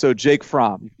 All right, so Jake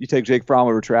Fromm, you take Jake Fromm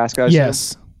over Trask?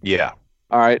 Yes. Yeah.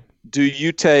 All right. Do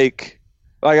you take?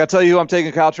 I'll tell you who I'm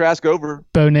taking Kyle Trask over.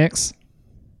 Bo Nix.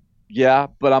 Yeah,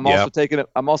 but I'm also taking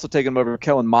him over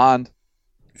Kellen Mond.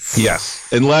 Yes,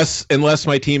 unless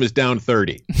my team is down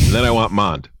 30, then I want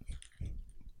Mond.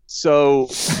 So,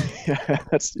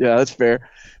 that's fair.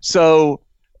 So,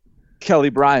 Kelly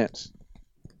Bryant.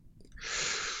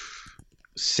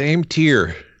 Same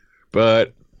tier,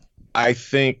 but I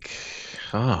think.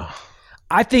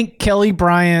 I think Kelly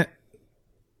Bryant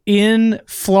in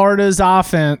Florida's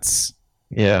offense.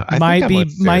 Yeah, might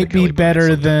be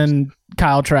better than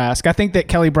Kyle Trask. I think that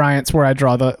Kelly Bryant's where I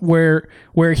draw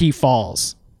where he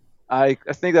falls. I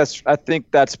think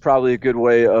that's probably a good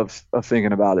way of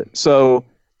thinking about it. So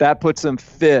that puts him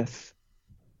 5th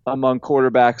among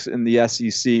quarterbacks in the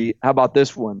SEC. How about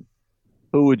this one?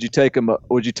 Who would you take him?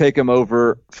 Would you take him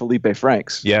over Felipe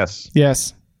Franks? Yes.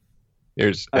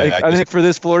 I think for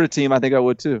this Florida team, I think I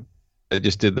would too. I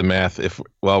just did the math.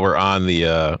 While we're on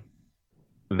the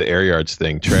air yards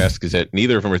thing, Trask is at,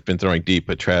 neither of them has been throwing deep,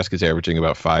 but Trask is averaging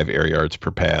about 5 air yards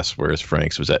per pass, whereas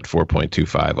Franks was at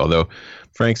 4.25. Although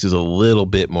Franks is a little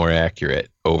bit more accurate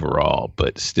overall,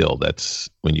 but still, that's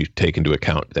when you take into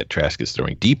account that Trask is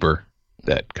throwing deeper,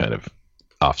 that kind of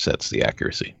offsets the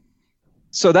accuracy.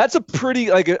 So that's a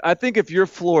pretty, I think if you're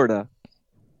Florida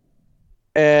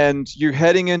and you're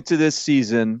heading into this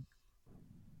season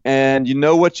and you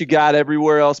know what you got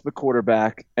everywhere else but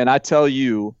quarterback, and I tell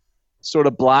you sort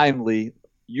of blindly,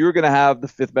 you're going to have the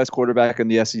 5th best quarterback in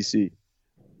the SEC.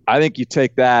 I think you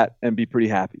take that and be pretty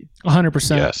happy.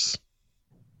 100%. Yes.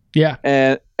 Yeah.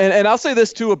 And I'll say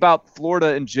this too about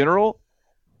Florida in general,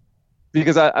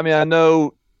 because I mean, I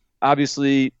know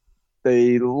obviously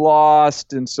they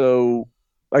lost, and so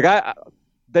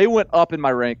they went up in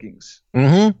my rankings.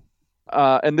 Mm-hmm.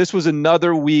 And this was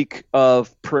another week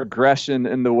of progression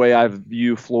in the way I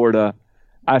view Florida.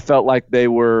 I felt like they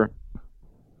were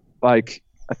like,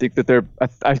 I think that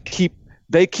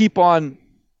they keep on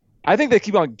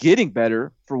getting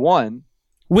better, for one.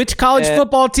 Which college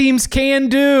football teams can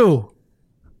do.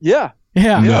 Yeah.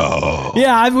 Yeah. No.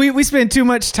 Yeah, we spend too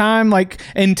much time,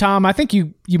 and Tom, I think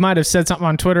you might have said something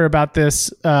on Twitter about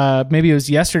this, maybe it was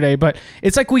yesterday, but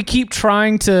it's like we keep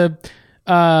trying to,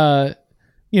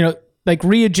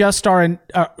 readjust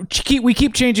we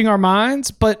keep changing our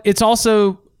minds, but it's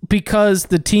also because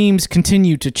the teams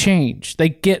continue to change. They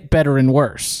get better and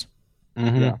worse.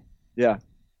 Mm-hmm.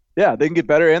 Yeah, they can get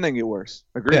better and they can get worse.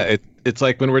 Agreed. Yeah, it's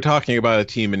like when we're talking about a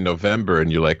team in November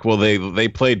and you're like, well, they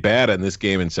played bad in this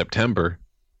game in September.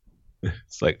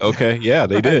 It's like, okay, yeah,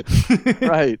 they did.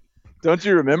 Right. Don't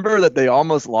you remember that they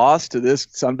almost lost to this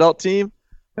Sunbelt team?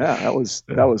 Yeah,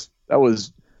 that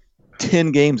was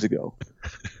 10 games ago.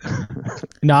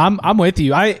 No, I'm with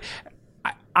you. It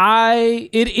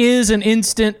is an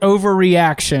instant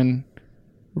overreaction,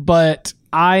 but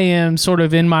I am sort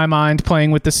of in my mind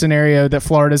playing with the scenario that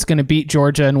Florida's going to beat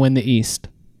Georgia and win the East.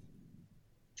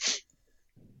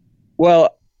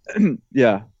 Well,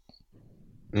 yeah.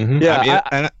 Mm-hmm.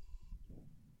 Yeah.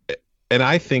 And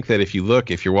I think that if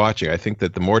you're watching, I think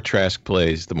that the more Trask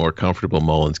plays, the more comfortable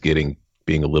Mullen's getting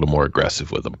being a little more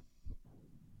aggressive with him.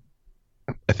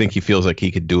 I think he feels like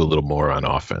he could do a little more on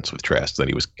offense with Trask than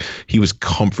he was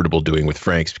comfortable doing with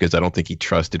Franks, because I don't think he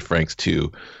trusted Franks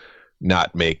to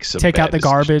not make some take out the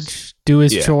decisions. garbage, do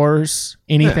his chores,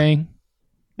 anything.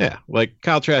 Yeah, like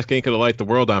Kyle Trask ain't gonna light the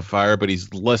world on fire, but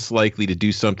he's less likely to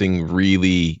do something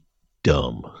really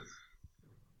dumb.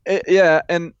 Yeah,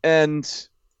 and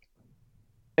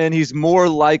he's more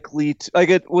likely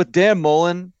to with Dan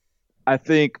Mullen. I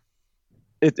think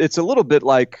it's a little bit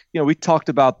like, we talked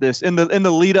about this in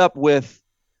the lead up with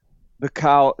the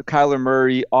Kyler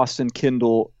Murray, Austin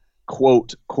Kendall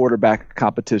quote quarterback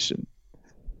competition.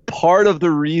 Part of the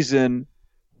reason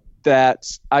that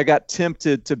I got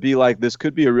tempted to be like, this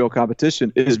could be a real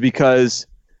competition, is because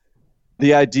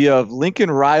the idea of Lincoln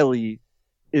Riley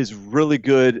is really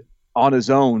good on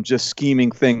his own, just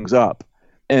scheming things up.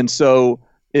 And so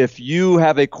if you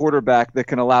have a quarterback that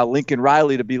can allow Lincoln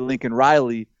Riley to be Lincoln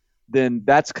Riley, then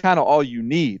that's kind of all you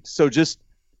need. So just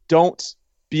don't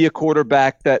be a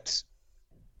quarterback that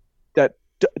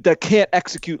can't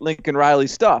execute Lincoln Riley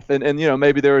stuff. And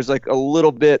maybe there was like a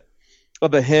little bit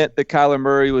of a hint that Kyler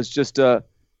Murray was just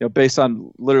based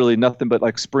on literally nothing but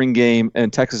like spring game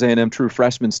and Texas A&M true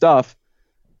freshman stuff.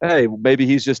 Hey, maybe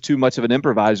he's just too much of an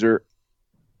improviser.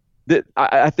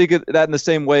 I think of that in the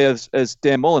same way as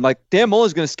Dan Mullen. Like, Dan Mullen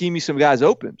is going to scheme you some guys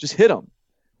open. Just hit them.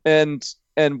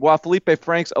 And while Felipe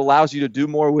Franks allows you to do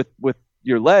more with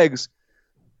your legs,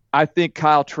 I think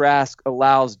Kyle Trask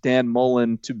allows Dan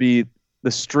Mullen to be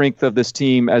the strength of this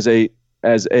team as a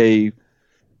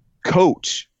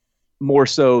coach more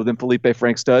so than Felipe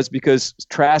Franks does, because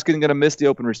Trask isn't going to miss the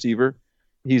open receiver.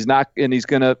 He's not, and he's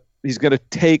going to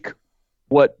take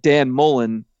what Dan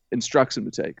Mullen instructs him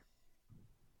to take.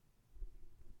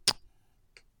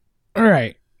 All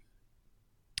right.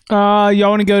 Y'all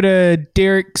want to go to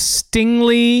Derek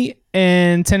Stingley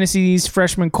and Tennessee's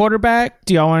freshman quarterback?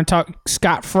 Do y'all want to talk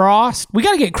Scott Frost? We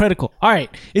got to get critical. All right.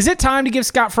 Is it time to give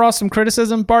Scott Frost some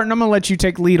criticism? Barton, I'm going to let you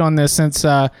take lead on this since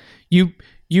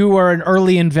you were an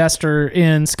early investor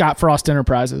in Scott Frost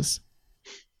Enterprises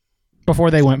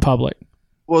before they went public.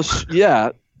 Well,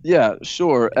 yeah,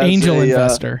 sure. Angel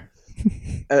investor.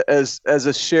 As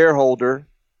a shareholder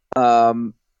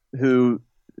who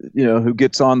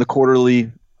gets on the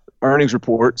quarterly earnings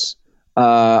reports,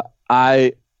 I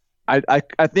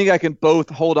think I can both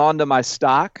hold on to my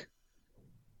stock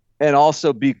and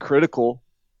also be critical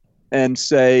and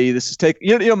say this is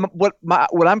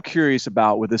what I'm curious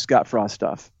about with this Scott Frost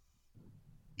stuff,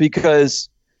 because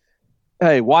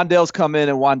hey, Wan'Dale's come in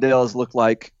and Wan'Dale's looked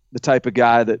like the type of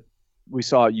guy that we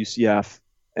saw at UCF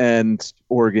and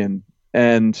Oregon,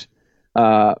 and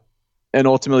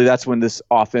ultimately that's when this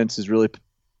offense is really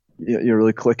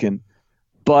clicking.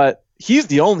 But he's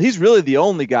really the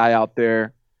only guy out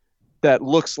there that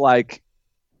looks like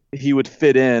he would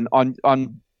fit in on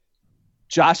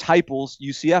Josh Heupel's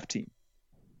UCF team.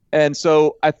 And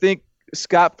so I think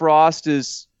Scott Frost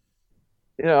is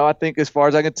I think as far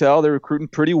as I can tell, they're recruiting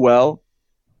pretty well.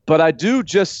 But I do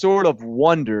just sort of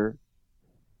wonder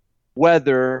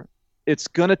whether it's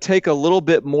going to take a little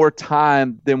bit more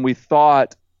time than we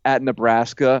thought at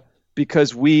Nebraska,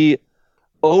 because we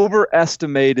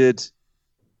overestimated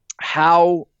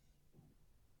how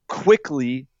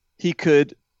quickly he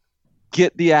could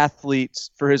get the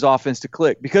athletes for his offense to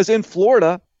click. Because in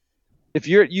Florida, if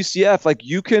you're at UCF, like,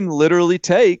 you can literally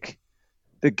take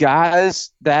the guys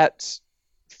that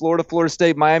Florida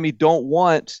State, Miami don't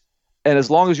want, and as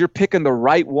long as you're picking the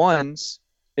right ones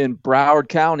in Broward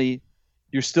County,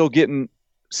 you're still getting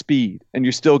speed and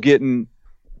you're still getting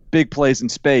big plays in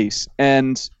space.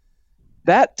 And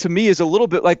that to me is a little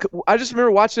bit like, I just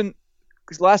remember watching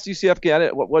this last UCF game. I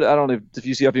don't know if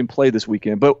UCF even played this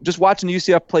weekend, but just watching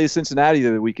UCF play Cincinnati the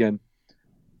other weekend,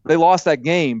 they lost that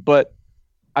game. But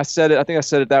I think I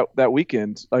said it that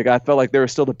weekend. Like, I felt like they were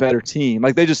still the better team.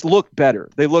 Like, they just looked better.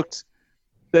 They looked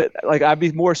that, like, I'd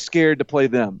be more scared to play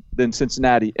them than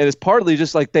Cincinnati. And it's partly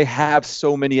just like they have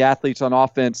so many athletes on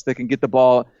offense that can get the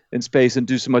ball in space and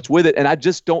do so much with it. And I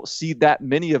just don't see that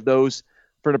many of those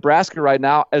for Nebraska right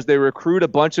now, as they recruit a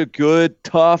bunch of good,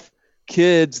 tough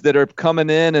kids that are coming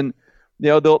in, and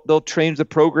they'll change the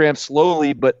program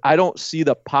slowly, but I don't see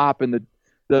the pop and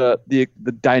the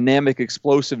dynamic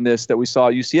explosiveness that we saw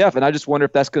at UCF. And I just wonder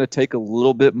if that's going to take a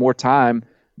little bit more time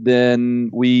than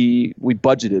we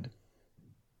budgeted.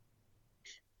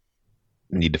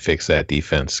 Need to fix that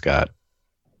defense, Scott.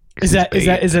 Is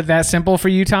it that simple for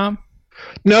you, Tom?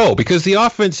 No, because the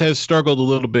offense has struggled a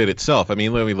little bit itself. I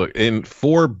mean, let me look. In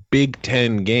 4 Big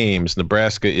Ten games,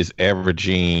 Nebraska is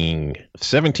averaging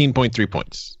 17.3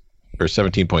 points or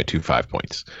 17.25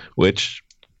 points, which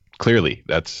clearly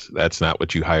that's not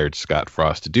what you hired Scott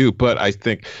Frost to do. But I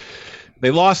think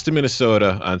they lost to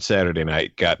Minnesota on Saturday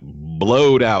night, got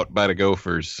blowed out by the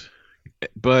Gophers.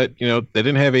 But, they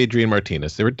didn't have Adrian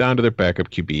Martinez. They were down to their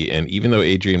backup QB. And even though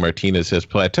Adrian Martinez has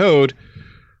plateaued,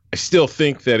 I still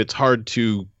think that it's hard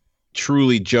to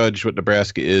truly judge what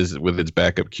Nebraska is with its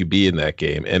backup QB in that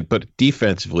game. But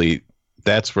defensively,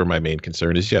 that's where my main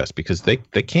concern is, yes, because they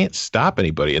can't stop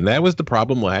anybody. And that was the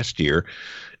problem last year.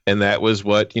 And that was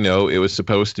what, it was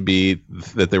supposed to be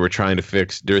that they were trying to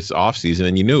fix this offseason.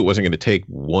 And you knew it wasn't going to take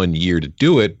 1 year to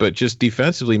do it. But just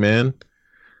defensively, man,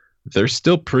 they're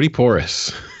still pretty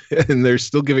porous. And they're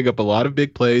still giving up a lot of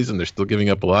big plays, and they're still giving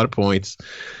up a lot of points.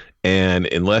 And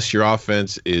unless your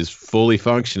offense is fully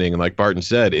functioning, and like Barton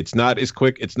said, it's not going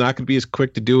to be as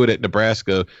quick to do it at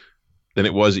Nebraska than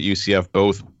it was at UCF,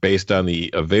 both based on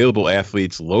the available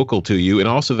athletes local to you and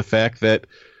also the fact that,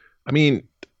 I mean,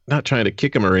 not trying to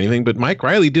kick him or anything, but Mike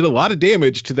Riley did a lot of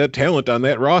damage to that talent on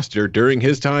that roster during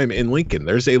his time in Lincoln.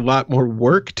 There's a lot more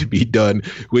work to be done,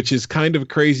 which is kind of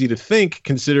crazy to think,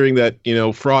 considering that,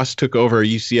 Frost took over a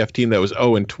UCF team that was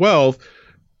 0-12.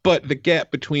 But the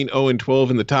gap between 0-12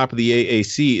 and the top of the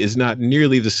AAC is not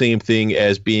nearly the same thing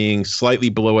as being slightly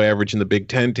below average in the Big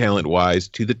Ten talent-wise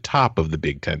to the top of the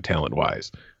Big Ten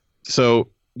talent-wise. So,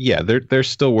 yeah, there's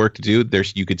still work to do.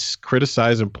 You could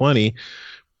criticize them plenty,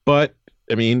 but,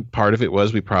 I mean, part of it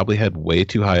was we probably had way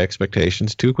too high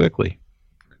expectations too quickly.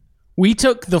 We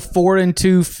took the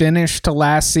 4-2 finish to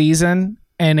last season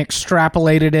and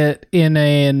extrapolated it in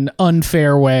an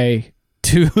unfair way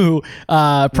to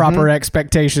proper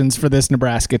expectations for this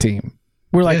Nebraska team.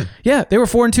 We're like, yeah, they were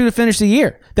 4-2 to finish the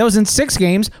year. That was in 6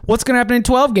 games. What's going to happen in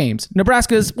 12 games?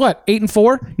 Nebraska's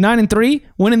 8-4,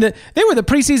 9-3, they were the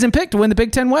preseason pick to win the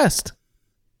Big Ten West.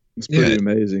 It's pretty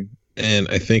amazing. And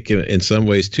I think in some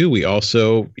ways too, we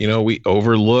also, we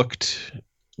overlooked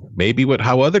maybe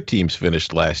how other teams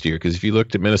finished last year. Because if you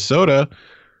looked at Minnesota,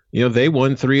 they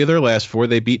won 3 of their last 4.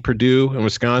 They beat Purdue and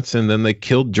Wisconsin. Then they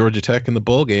killed Georgia Tech in the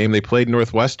bowl game. They played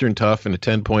Northwestern tough in a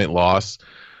 10-point loss.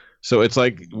 So it's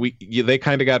like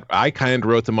I kind of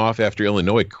wrote them off after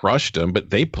Illinois crushed them,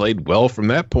 but they played well from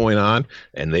that point on,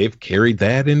 and they've carried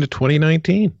that into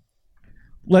 2019.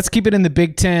 Let's keep it in the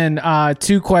Big Ten.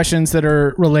 2 questions that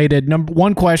are related.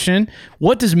 One question,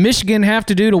 what does Michigan have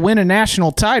to do to win a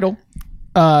national title?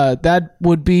 That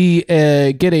would be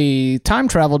get a time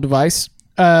travel device.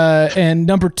 And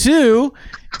number 2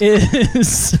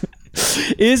 is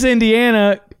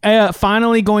Indiana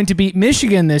finally going to beat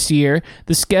Michigan this year?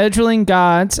 The scheduling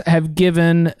gods have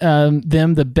given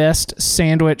them the best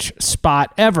sandwich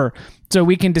spot ever. So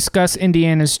we can discuss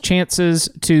Indiana's chances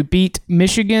to beat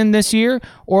Michigan this year,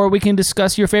 or we can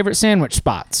discuss your favorite sandwich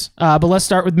spots. But let's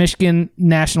start with Michigan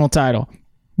national title.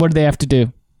 What do they have to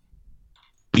do?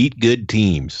 Beat good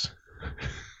teams.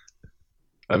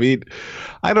 I mean,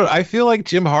 I feel like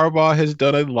Jim Harbaugh has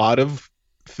done a lot of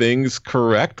things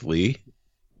correctly,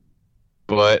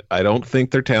 but I don't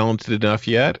think they're talented enough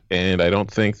yet, and I don't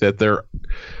think that they're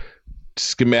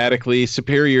schematically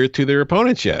superior to their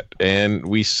opponents yet. And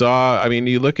we saw, I mean,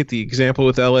 you look at the example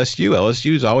with LSU.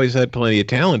 LSU's always had plenty of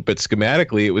talent, but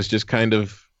schematically it was just kind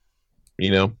of,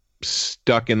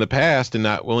 stuck in the past and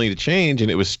not willing to change,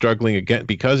 and it was struggling again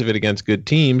because of it against good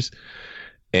teams.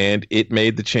 And it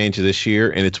made the change this year,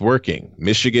 and it's working.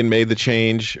 Michigan made the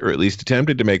change, or at least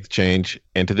attempted to make the change,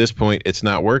 and to this point, it's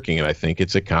not working. And I think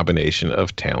it's a combination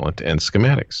of talent and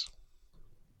schematics.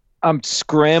 I'm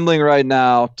scrambling right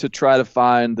now to try to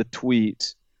find the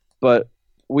tweet, but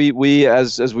we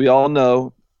as we all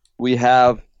know, we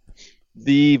have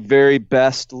the very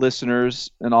best listeners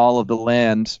in all of the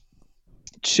land.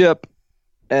 Chip,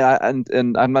 and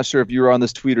I'm not sure if you were on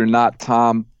this tweet or not,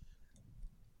 Tom.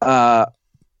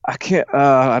 I can't.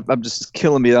 I'm just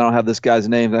killing me that I don't have this guy's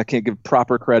name, and I can't give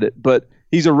proper credit. But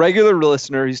he's a regular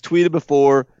listener. He's tweeted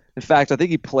before. In fact, I think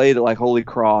he played at Holy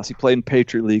Cross. He played in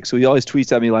Patriot League, so he always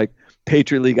tweets at me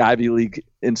Patriot League, Ivy League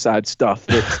inside stuff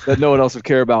that no one else would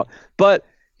care about. But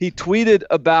he tweeted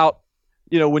about,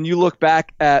 when you look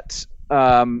back at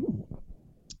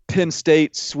Penn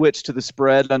State switch to the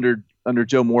spread under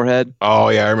Joe Moorhead. Oh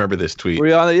yeah, I remember this tweet. Were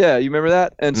you on it? Yeah, you remember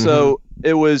that? And so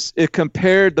it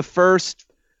compared the first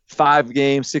 5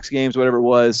 games, 6 games, whatever it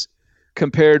was,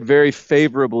 compared very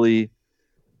favorably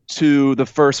to the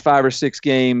first 5 or 6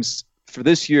 games for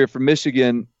this year for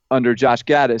Michigan under Josh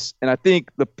Gaddis. And I think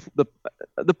the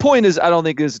point is, I don't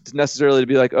think is necessarily to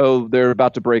be oh, they're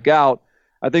about to break out.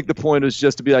 I think the point is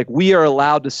just to be we are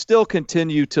allowed to still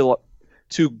continue to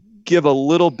give a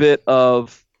little bit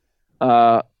of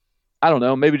I don't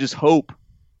know, maybe just hope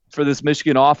for this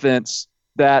Michigan offense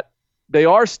that they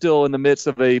are still in the midst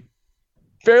of a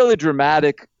fairly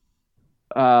dramatic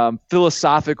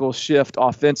philosophical shift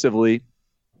offensively,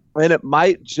 and it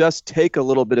might just take a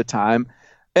little bit of time.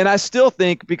 And I still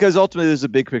think, because ultimately there's a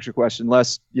big picture question,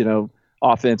 less,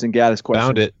 offense and Gaddis question.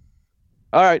 Found it.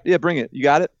 All right. Yeah, bring it. You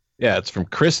got it? Yeah, it's from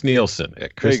Chris Nielsen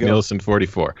at Chris Nielsen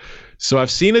 44. So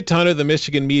I've seen a ton of the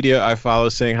Michigan media I follow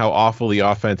saying how awful the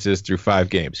offense is through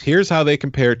 5 games. Here's how they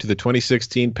compare to the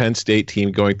 2016 Penn State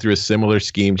team going through a similar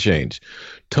scheme change.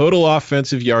 Total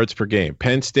offensive yards per game,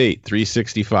 Penn State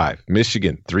 365,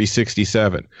 Michigan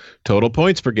 367. Total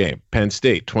points per game, Penn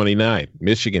State 29,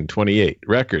 Michigan 28.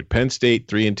 Record, Penn State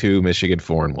 3-2, Michigan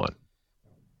 4-1.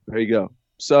 There you go.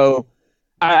 So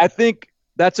I think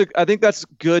that's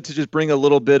good to just bring a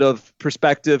little bit of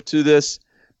perspective to this.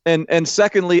 And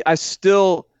secondly, I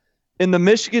still, in the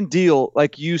Michigan deal,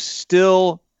 you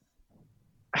still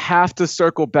have to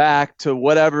circle back to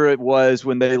whatever it was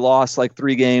when they lost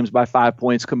 3 games by 5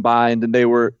 points combined, and they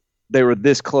were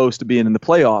this close to being in the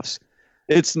playoffs.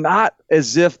 It's not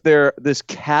as if they're this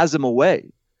chasm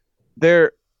away.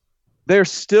 They're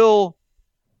still,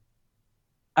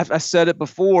 I said it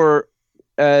before,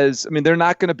 they're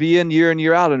not going to be in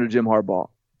year out under Jim Harbaugh,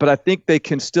 but I think they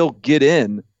can still get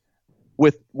in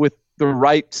with the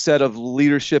right set of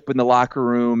leadership in the locker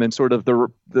room and sort of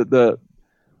the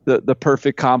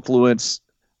perfect confluence.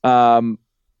 So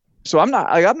I'm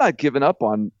not giving up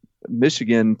on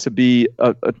Michigan to be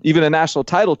even a national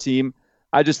title team.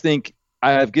 I just think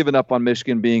I have given up on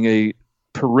Michigan being a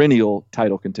perennial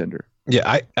title contender.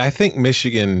 Yeah, I think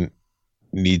Michigan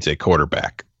needs a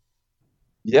quarterback.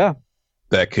 Yeah.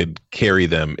 That could carry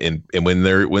them and when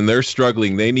they're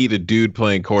struggling, they need a dude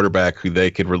playing quarterback who they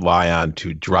could rely on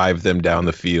to drive them down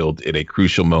the field in a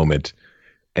crucial moment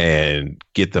and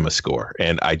get them a score.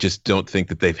 And I just don't think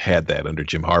that they've had that under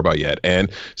Jim Harbaugh yet.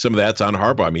 And some of that's on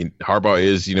Harbaugh. Harbaugh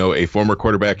is, a former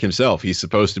quarterback himself. He's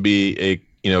supposed to be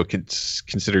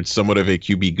considered somewhat of a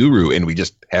QB guru, and we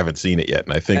just haven't seen it yet.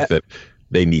 And I think that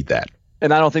they need that.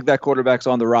 And I don't think that quarterback's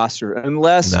on the roster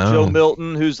unless Joe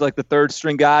Milton, who's the 3rd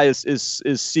string guy, is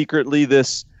secretly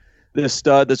this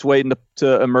stud that's waiting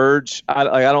to emerge.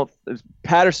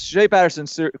 Shea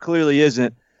Patterson clearly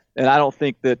isn't, and I don't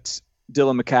think that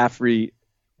Dylan McCaffrey.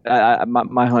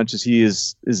 My hunch is he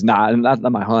is not, and not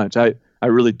my hunch. I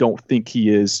really don't think he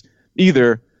is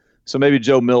either. So maybe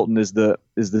Joe Milton is the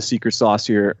secret sauce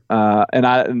here,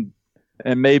 and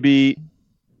maybe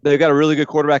they've got a really good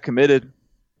quarterback committed.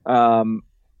 In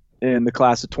the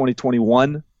class of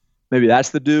 2021, maybe that's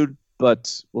the dude,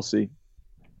 but we'll see.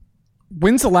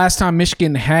 When's the last time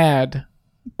Michigan had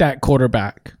that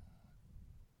quarterback?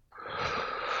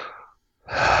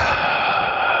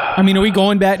 Are we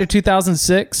going back to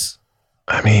 2006?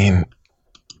 Yeah,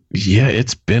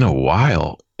 it's been a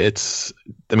while.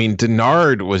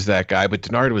 Denard was that guy, but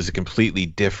Denard was a completely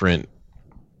different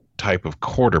type of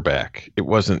quarterback. It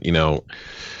wasn't,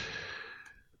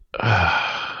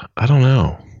 I don't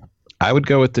know. I would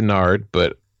go with Denard,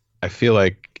 but I feel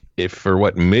like if for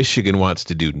what Michigan wants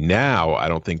to do now, I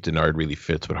don't think Denard really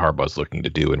fits what Harbaugh's looking to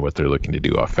do and what they're looking to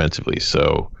do offensively.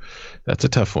 So that's a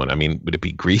tough one. I mean, would it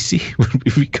be Greasy? Would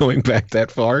we be going back that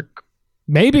far?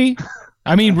 Maybe.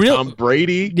 I mean, real Tom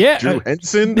Brady? Yeah. Drew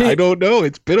Henson? I don't know.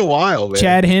 It's been a while, man.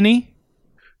 Chad Henne?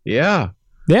 Yeah.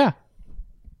 Yeah.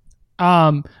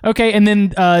 Okay, and then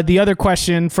the other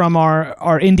question from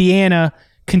our Indiana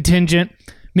contingent.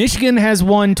 Michigan has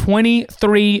won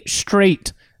 23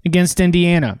 straight against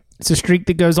Indiana. It's a streak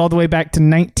that goes all the way back to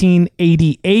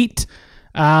 1988.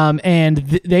 And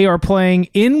they are playing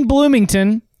in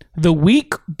Bloomington the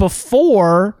week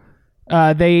before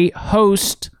they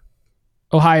host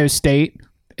Ohio State,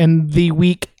 and the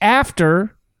week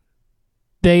after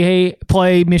they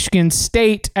play Michigan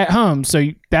State at home.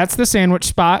 So that's the sandwich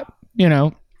spot,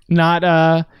 not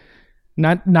a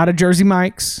Jersey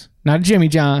Mike's, not a Jimmy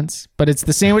John's, but it's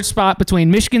the sandwich spot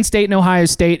between Michigan State and Ohio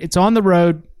State. It's on the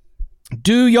road.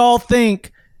 Do y'all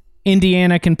think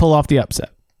Indiana can pull off the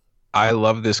upset? I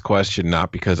love this question,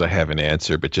 not because I have an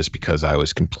answer, but just because I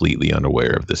was completely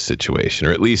unaware of this situation,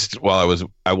 or at least while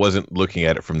I wasn't looking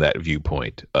at it from that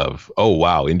viewpoint of, oh,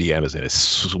 wow, Indiana's in a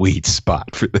sweet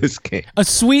spot for this game. A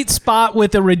sweet spot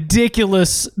with a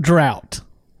ridiculous drought.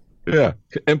 Yeah.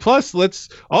 And plus,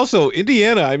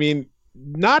 Indiana, I mean,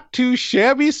 not too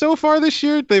shabby so far this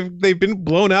year. They've been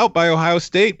blown out by Ohio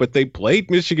State, but they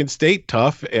played Michigan State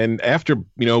tough, and after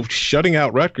shutting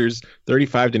out Rutgers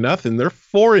 35-0, they're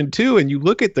 4-2. And you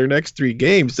look at their next 3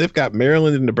 games, they've got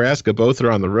Maryland and Nebraska, both are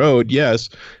on the road, yes,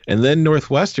 and then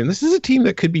Northwestern. This is a team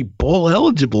that could be bowl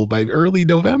eligible by early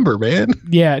November, man.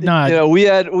 Yeah, no. We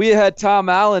had Tom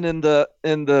Allen in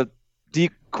the D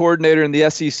coordinator in the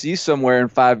SEC somewhere in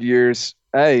 5 years.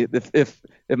 Hey, if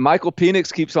Michael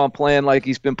Penix keeps on playing like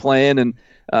he's been playing, and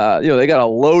they got a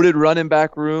loaded running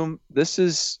back room, this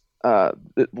is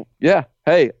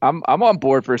Hey, I'm on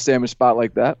board for a sandwich spot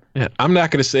like that. Yeah, I'm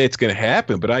not going to say it's going to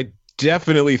happen, but I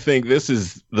definitely think this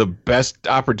is the best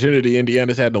opportunity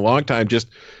Indiana's had in a long time. Just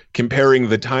comparing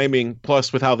the timing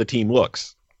plus with how the team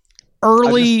looks.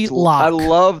 Early lock. I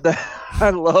love that.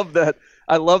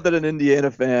 I love that an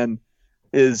Indiana fan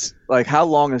is like, how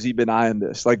long has he been eyeing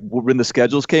this? Like when the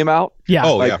schedules came out? Yeah.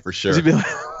 Oh, yeah, for sure. Has he been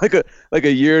like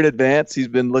a year in advance? He's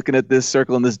been looking at this,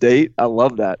 circling this date. I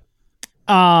love that.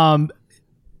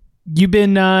 You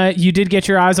did get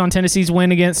your eyes on Tennessee's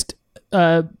win against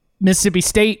Mississippi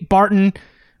State. Barton,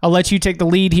 I'll let you take the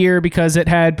lead here because it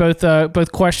had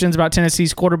both questions about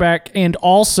Tennessee's quarterback and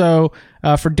also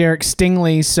for Derek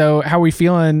Stingley. So how are we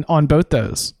feeling on both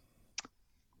those?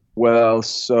 Well,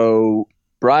 so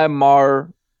Brian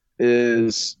Maher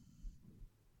he's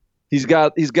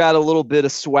got a little bit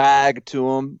of swag to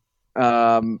him.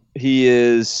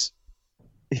 He's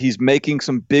making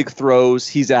some big throws.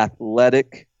 He's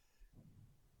athletic.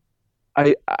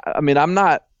 I mean, I'm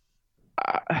not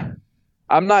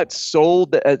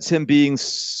sold at him being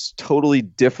totally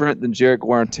different than Jarrett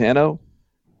Guarantano.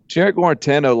 Jarrett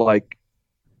Guarantano,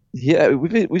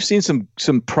 we've seen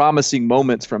some promising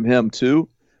moments from him too.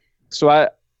 So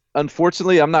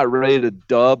unfortunately, I'm not ready to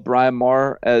dub Brian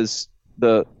Maher as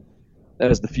the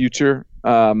future.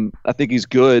 I think he's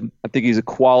good. I think he's a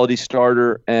quality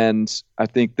starter, and I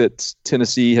think that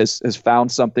Tennessee has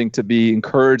found something to be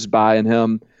encouraged by in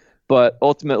him. But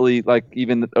ultimately,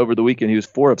 even over the weekend, he was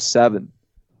 4 of 7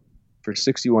 for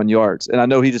 61 yards. And I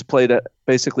know he just played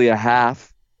basically a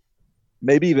half,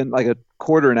 maybe even like a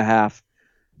quarter and a half.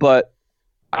 But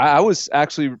I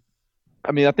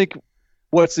think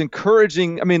what's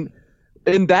encouraging,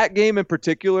 in that game in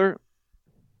particular,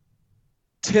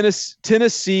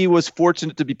 Tennessee was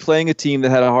fortunate to be playing a team that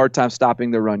had a hard time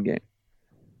stopping their run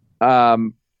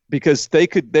game. Because they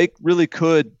really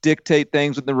could dictate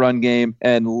things with the run game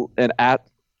and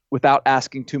without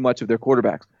asking too much of their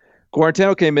quarterbacks.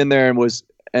 Guarantano came in there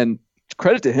and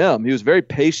credit to him, he was very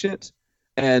patient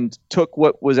and took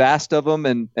what was asked of him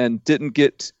and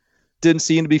didn't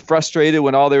seem to be frustrated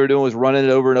when all they were doing was running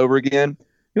it over and over again.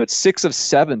 He went 6 of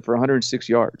 7 for 106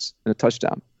 yards and a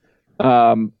touchdown.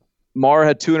 Maher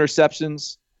had 2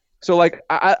 interceptions. So I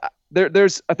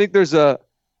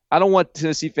don't want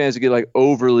Tennessee fans to get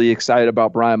overly excited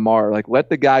about Brian Maher. Let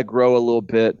the guy grow a little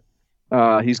bit.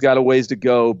 He's got a ways to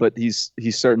go, but he's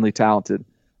certainly talented.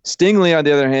 Stingley, on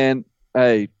the other hand,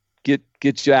 hey, get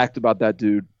jacked about that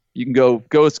dude. You can go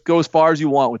as far as you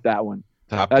want with that one.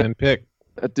 Top 10 pick.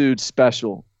 That dude's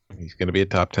special. He's going to be a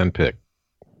top 10 pick.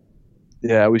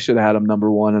 Yeah, we should have had him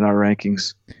number 1 in our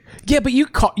rankings. Yeah, but you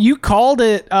called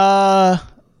it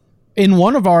in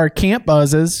one of our camp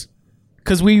buzzes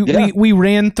because we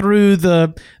ran through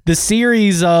the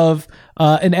series of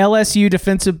an LSU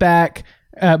defensive back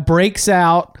breaks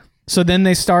out So then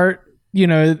they start, the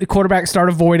quarterbacks start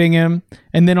avoiding him.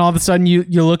 And then all of a sudden you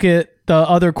look at the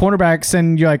other cornerbacks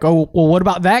and you're like, oh, well, what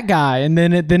about that guy? And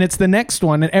then it's the next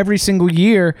one. And every single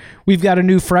year we've got a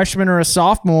new freshman or a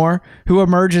sophomore who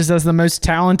emerges as the most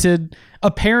talented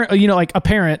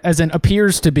apparent as in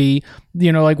appears to be,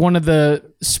 like one of the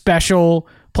special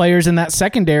players in that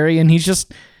secondary. And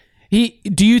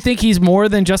do you think he's more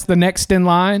than just the next in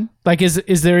line? Like, is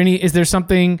there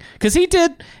something, because he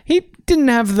didn't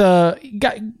have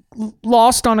got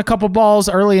lost on a couple balls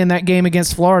early in that game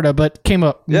against Florida, but came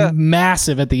up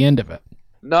massive at the end of it.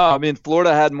 No, I mean,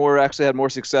 Florida had more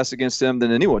success against him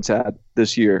than anyone's had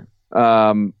this year,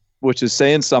 which is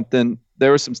saying something.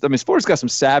 Florida's got some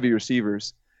savvy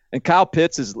receivers, and Kyle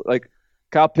Pitts is a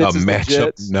matchup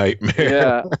legit nightmare.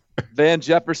 Yeah, Van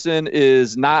Jefferson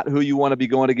is not who you want to be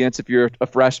going against if you're a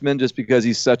freshman, just because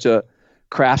he's such a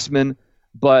craftsman.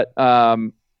 But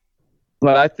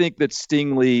I think that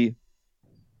Stingley,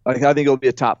 I think he'll be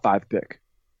a top 5 pick,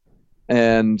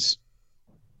 and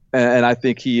I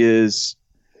think he is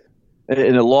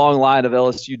in a long line of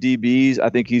LSU DBs. I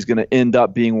think he's going to end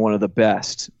up being one of the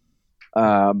best.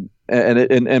 And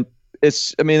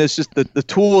it's just the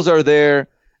tools are there.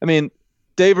 I mean,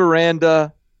 Dave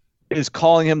Aranda is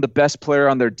calling him the best player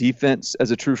on their defense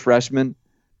as a true freshman.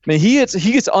 I mean, he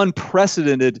gets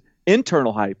unprecedented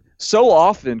internal hype. So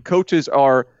often coaches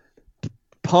are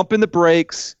pumping the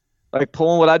brakes, like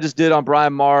pulling what I just did on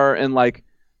Brian Maher, and like,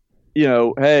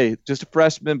 hey, just a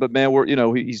freshman, but man,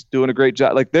 he's doing a great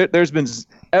job. Like there's been,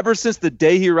 ever since the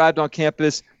day he arrived on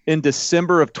campus in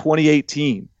December of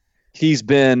 2018, he's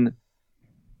been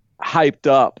hyped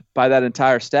up by that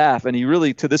entire staff, and he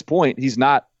really, to this point, he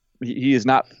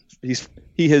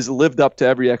has lived up to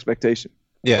every expectation.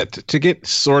 Yeah, to get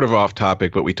sort of off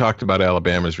topic, but we talked about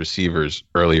Alabama's receivers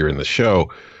earlier in the show.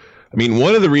 I mean,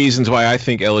 one of the reasons why I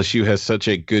think LSU has such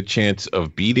a good chance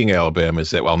of beating Alabama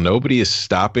is that while nobody is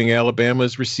stopping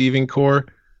Alabama's receiving core,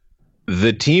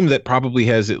 the team that probably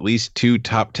has at least 2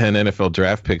 top 10 NFL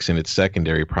draft picks in its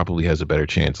secondary probably has a better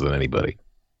chance than anybody.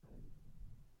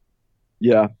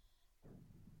 Yeah.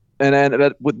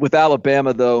 And with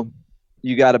Alabama, though,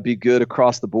 you got to be good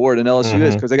across the board, and LSU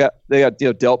is, because they got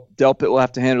Delpit will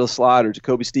have to handle the slot, or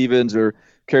Jacoby Stevens or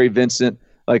Kerry Vincent.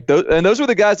 Like those were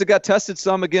the guys that got tested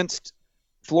some against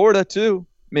Florida too.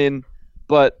 I mean,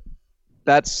 but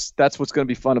that's what's going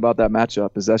to be fun about that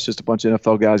matchup, is that's just a bunch of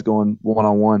NFL guys going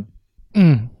one-on-one.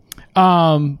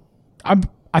 I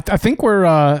think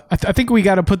we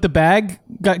got to put the bag,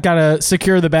 got to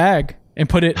secure the bag and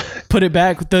put it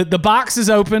back. The box is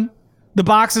open. The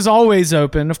box is always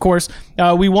open. Of course,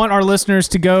 we want our listeners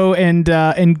to go and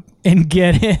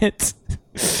get it.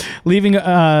 Leaving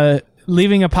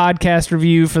a podcast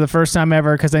review for the first time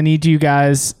ever, because I need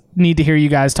to hear you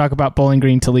guys talk about Bowling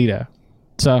Green Toledo.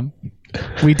 So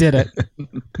we did it.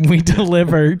 We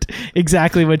delivered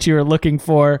exactly what you were looking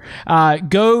for.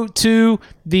 Go to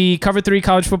the Cover 3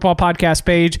 College Football Podcast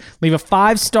page, leave a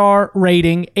 5-star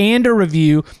rating and a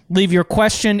review. Leave your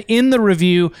question in the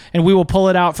review, and we will pull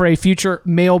it out for a future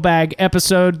mailbag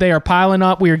episode. They are piling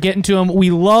up. We are getting to them.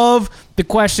 We love the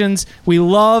questions. We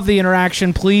love the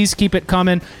interaction. Please keep it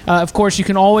coming. Of course, you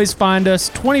can always find us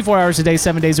 24 hours a day,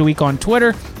 7 days a week on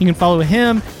Twitter. You can follow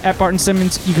him at Barton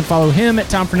Simmons. You can follow him at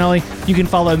Tom Fornelli. You can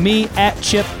follow me at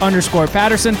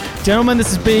Chip_Patterson. Gentlemen,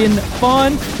 this has been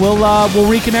fun. We'll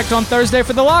reconnect on Thursday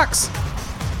for the locks.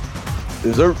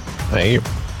 Yes, sir. Thank you.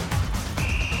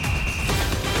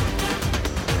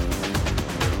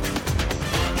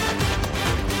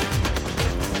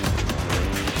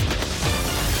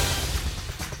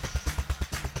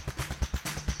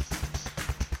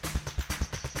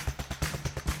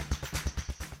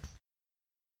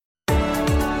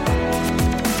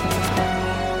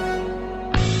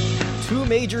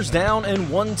 Majors down and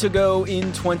 1 to go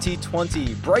in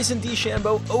 2020. Bryson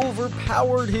DeChambeau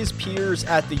overpowered his peers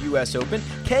at the U.S. Open.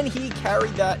 Can he carry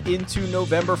that into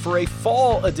November for a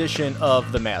fall edition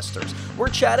of the Masters? We're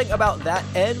chatting about that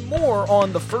and more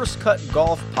on the First Cut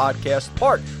Golf podcast,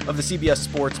 part of the CBS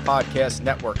Sports Podcast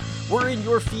Network. We're in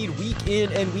your feed week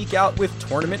in and week out with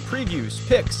tournament previews,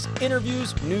 picks,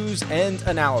 interviews, news, and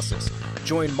analysis.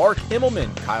 Join Mark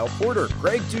Immelman, Kyle Porter,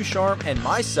 Greg Ducharme, and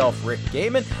myself, Rick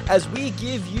Gaiman, as we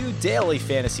give you daily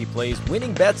fantasy plays,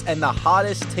 winning bets, and the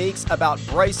hottest takes about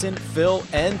Bryson, Phil,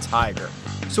 and Tiger.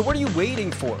 So what are you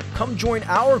waiting for? Come join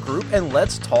our group and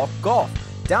let's talk golf.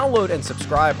 Download and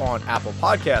subscribe on Apple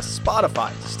Podcasts,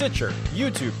 Spotify, Stitcher,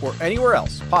 YouTube, or anywhere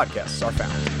else podcasts are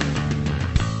found.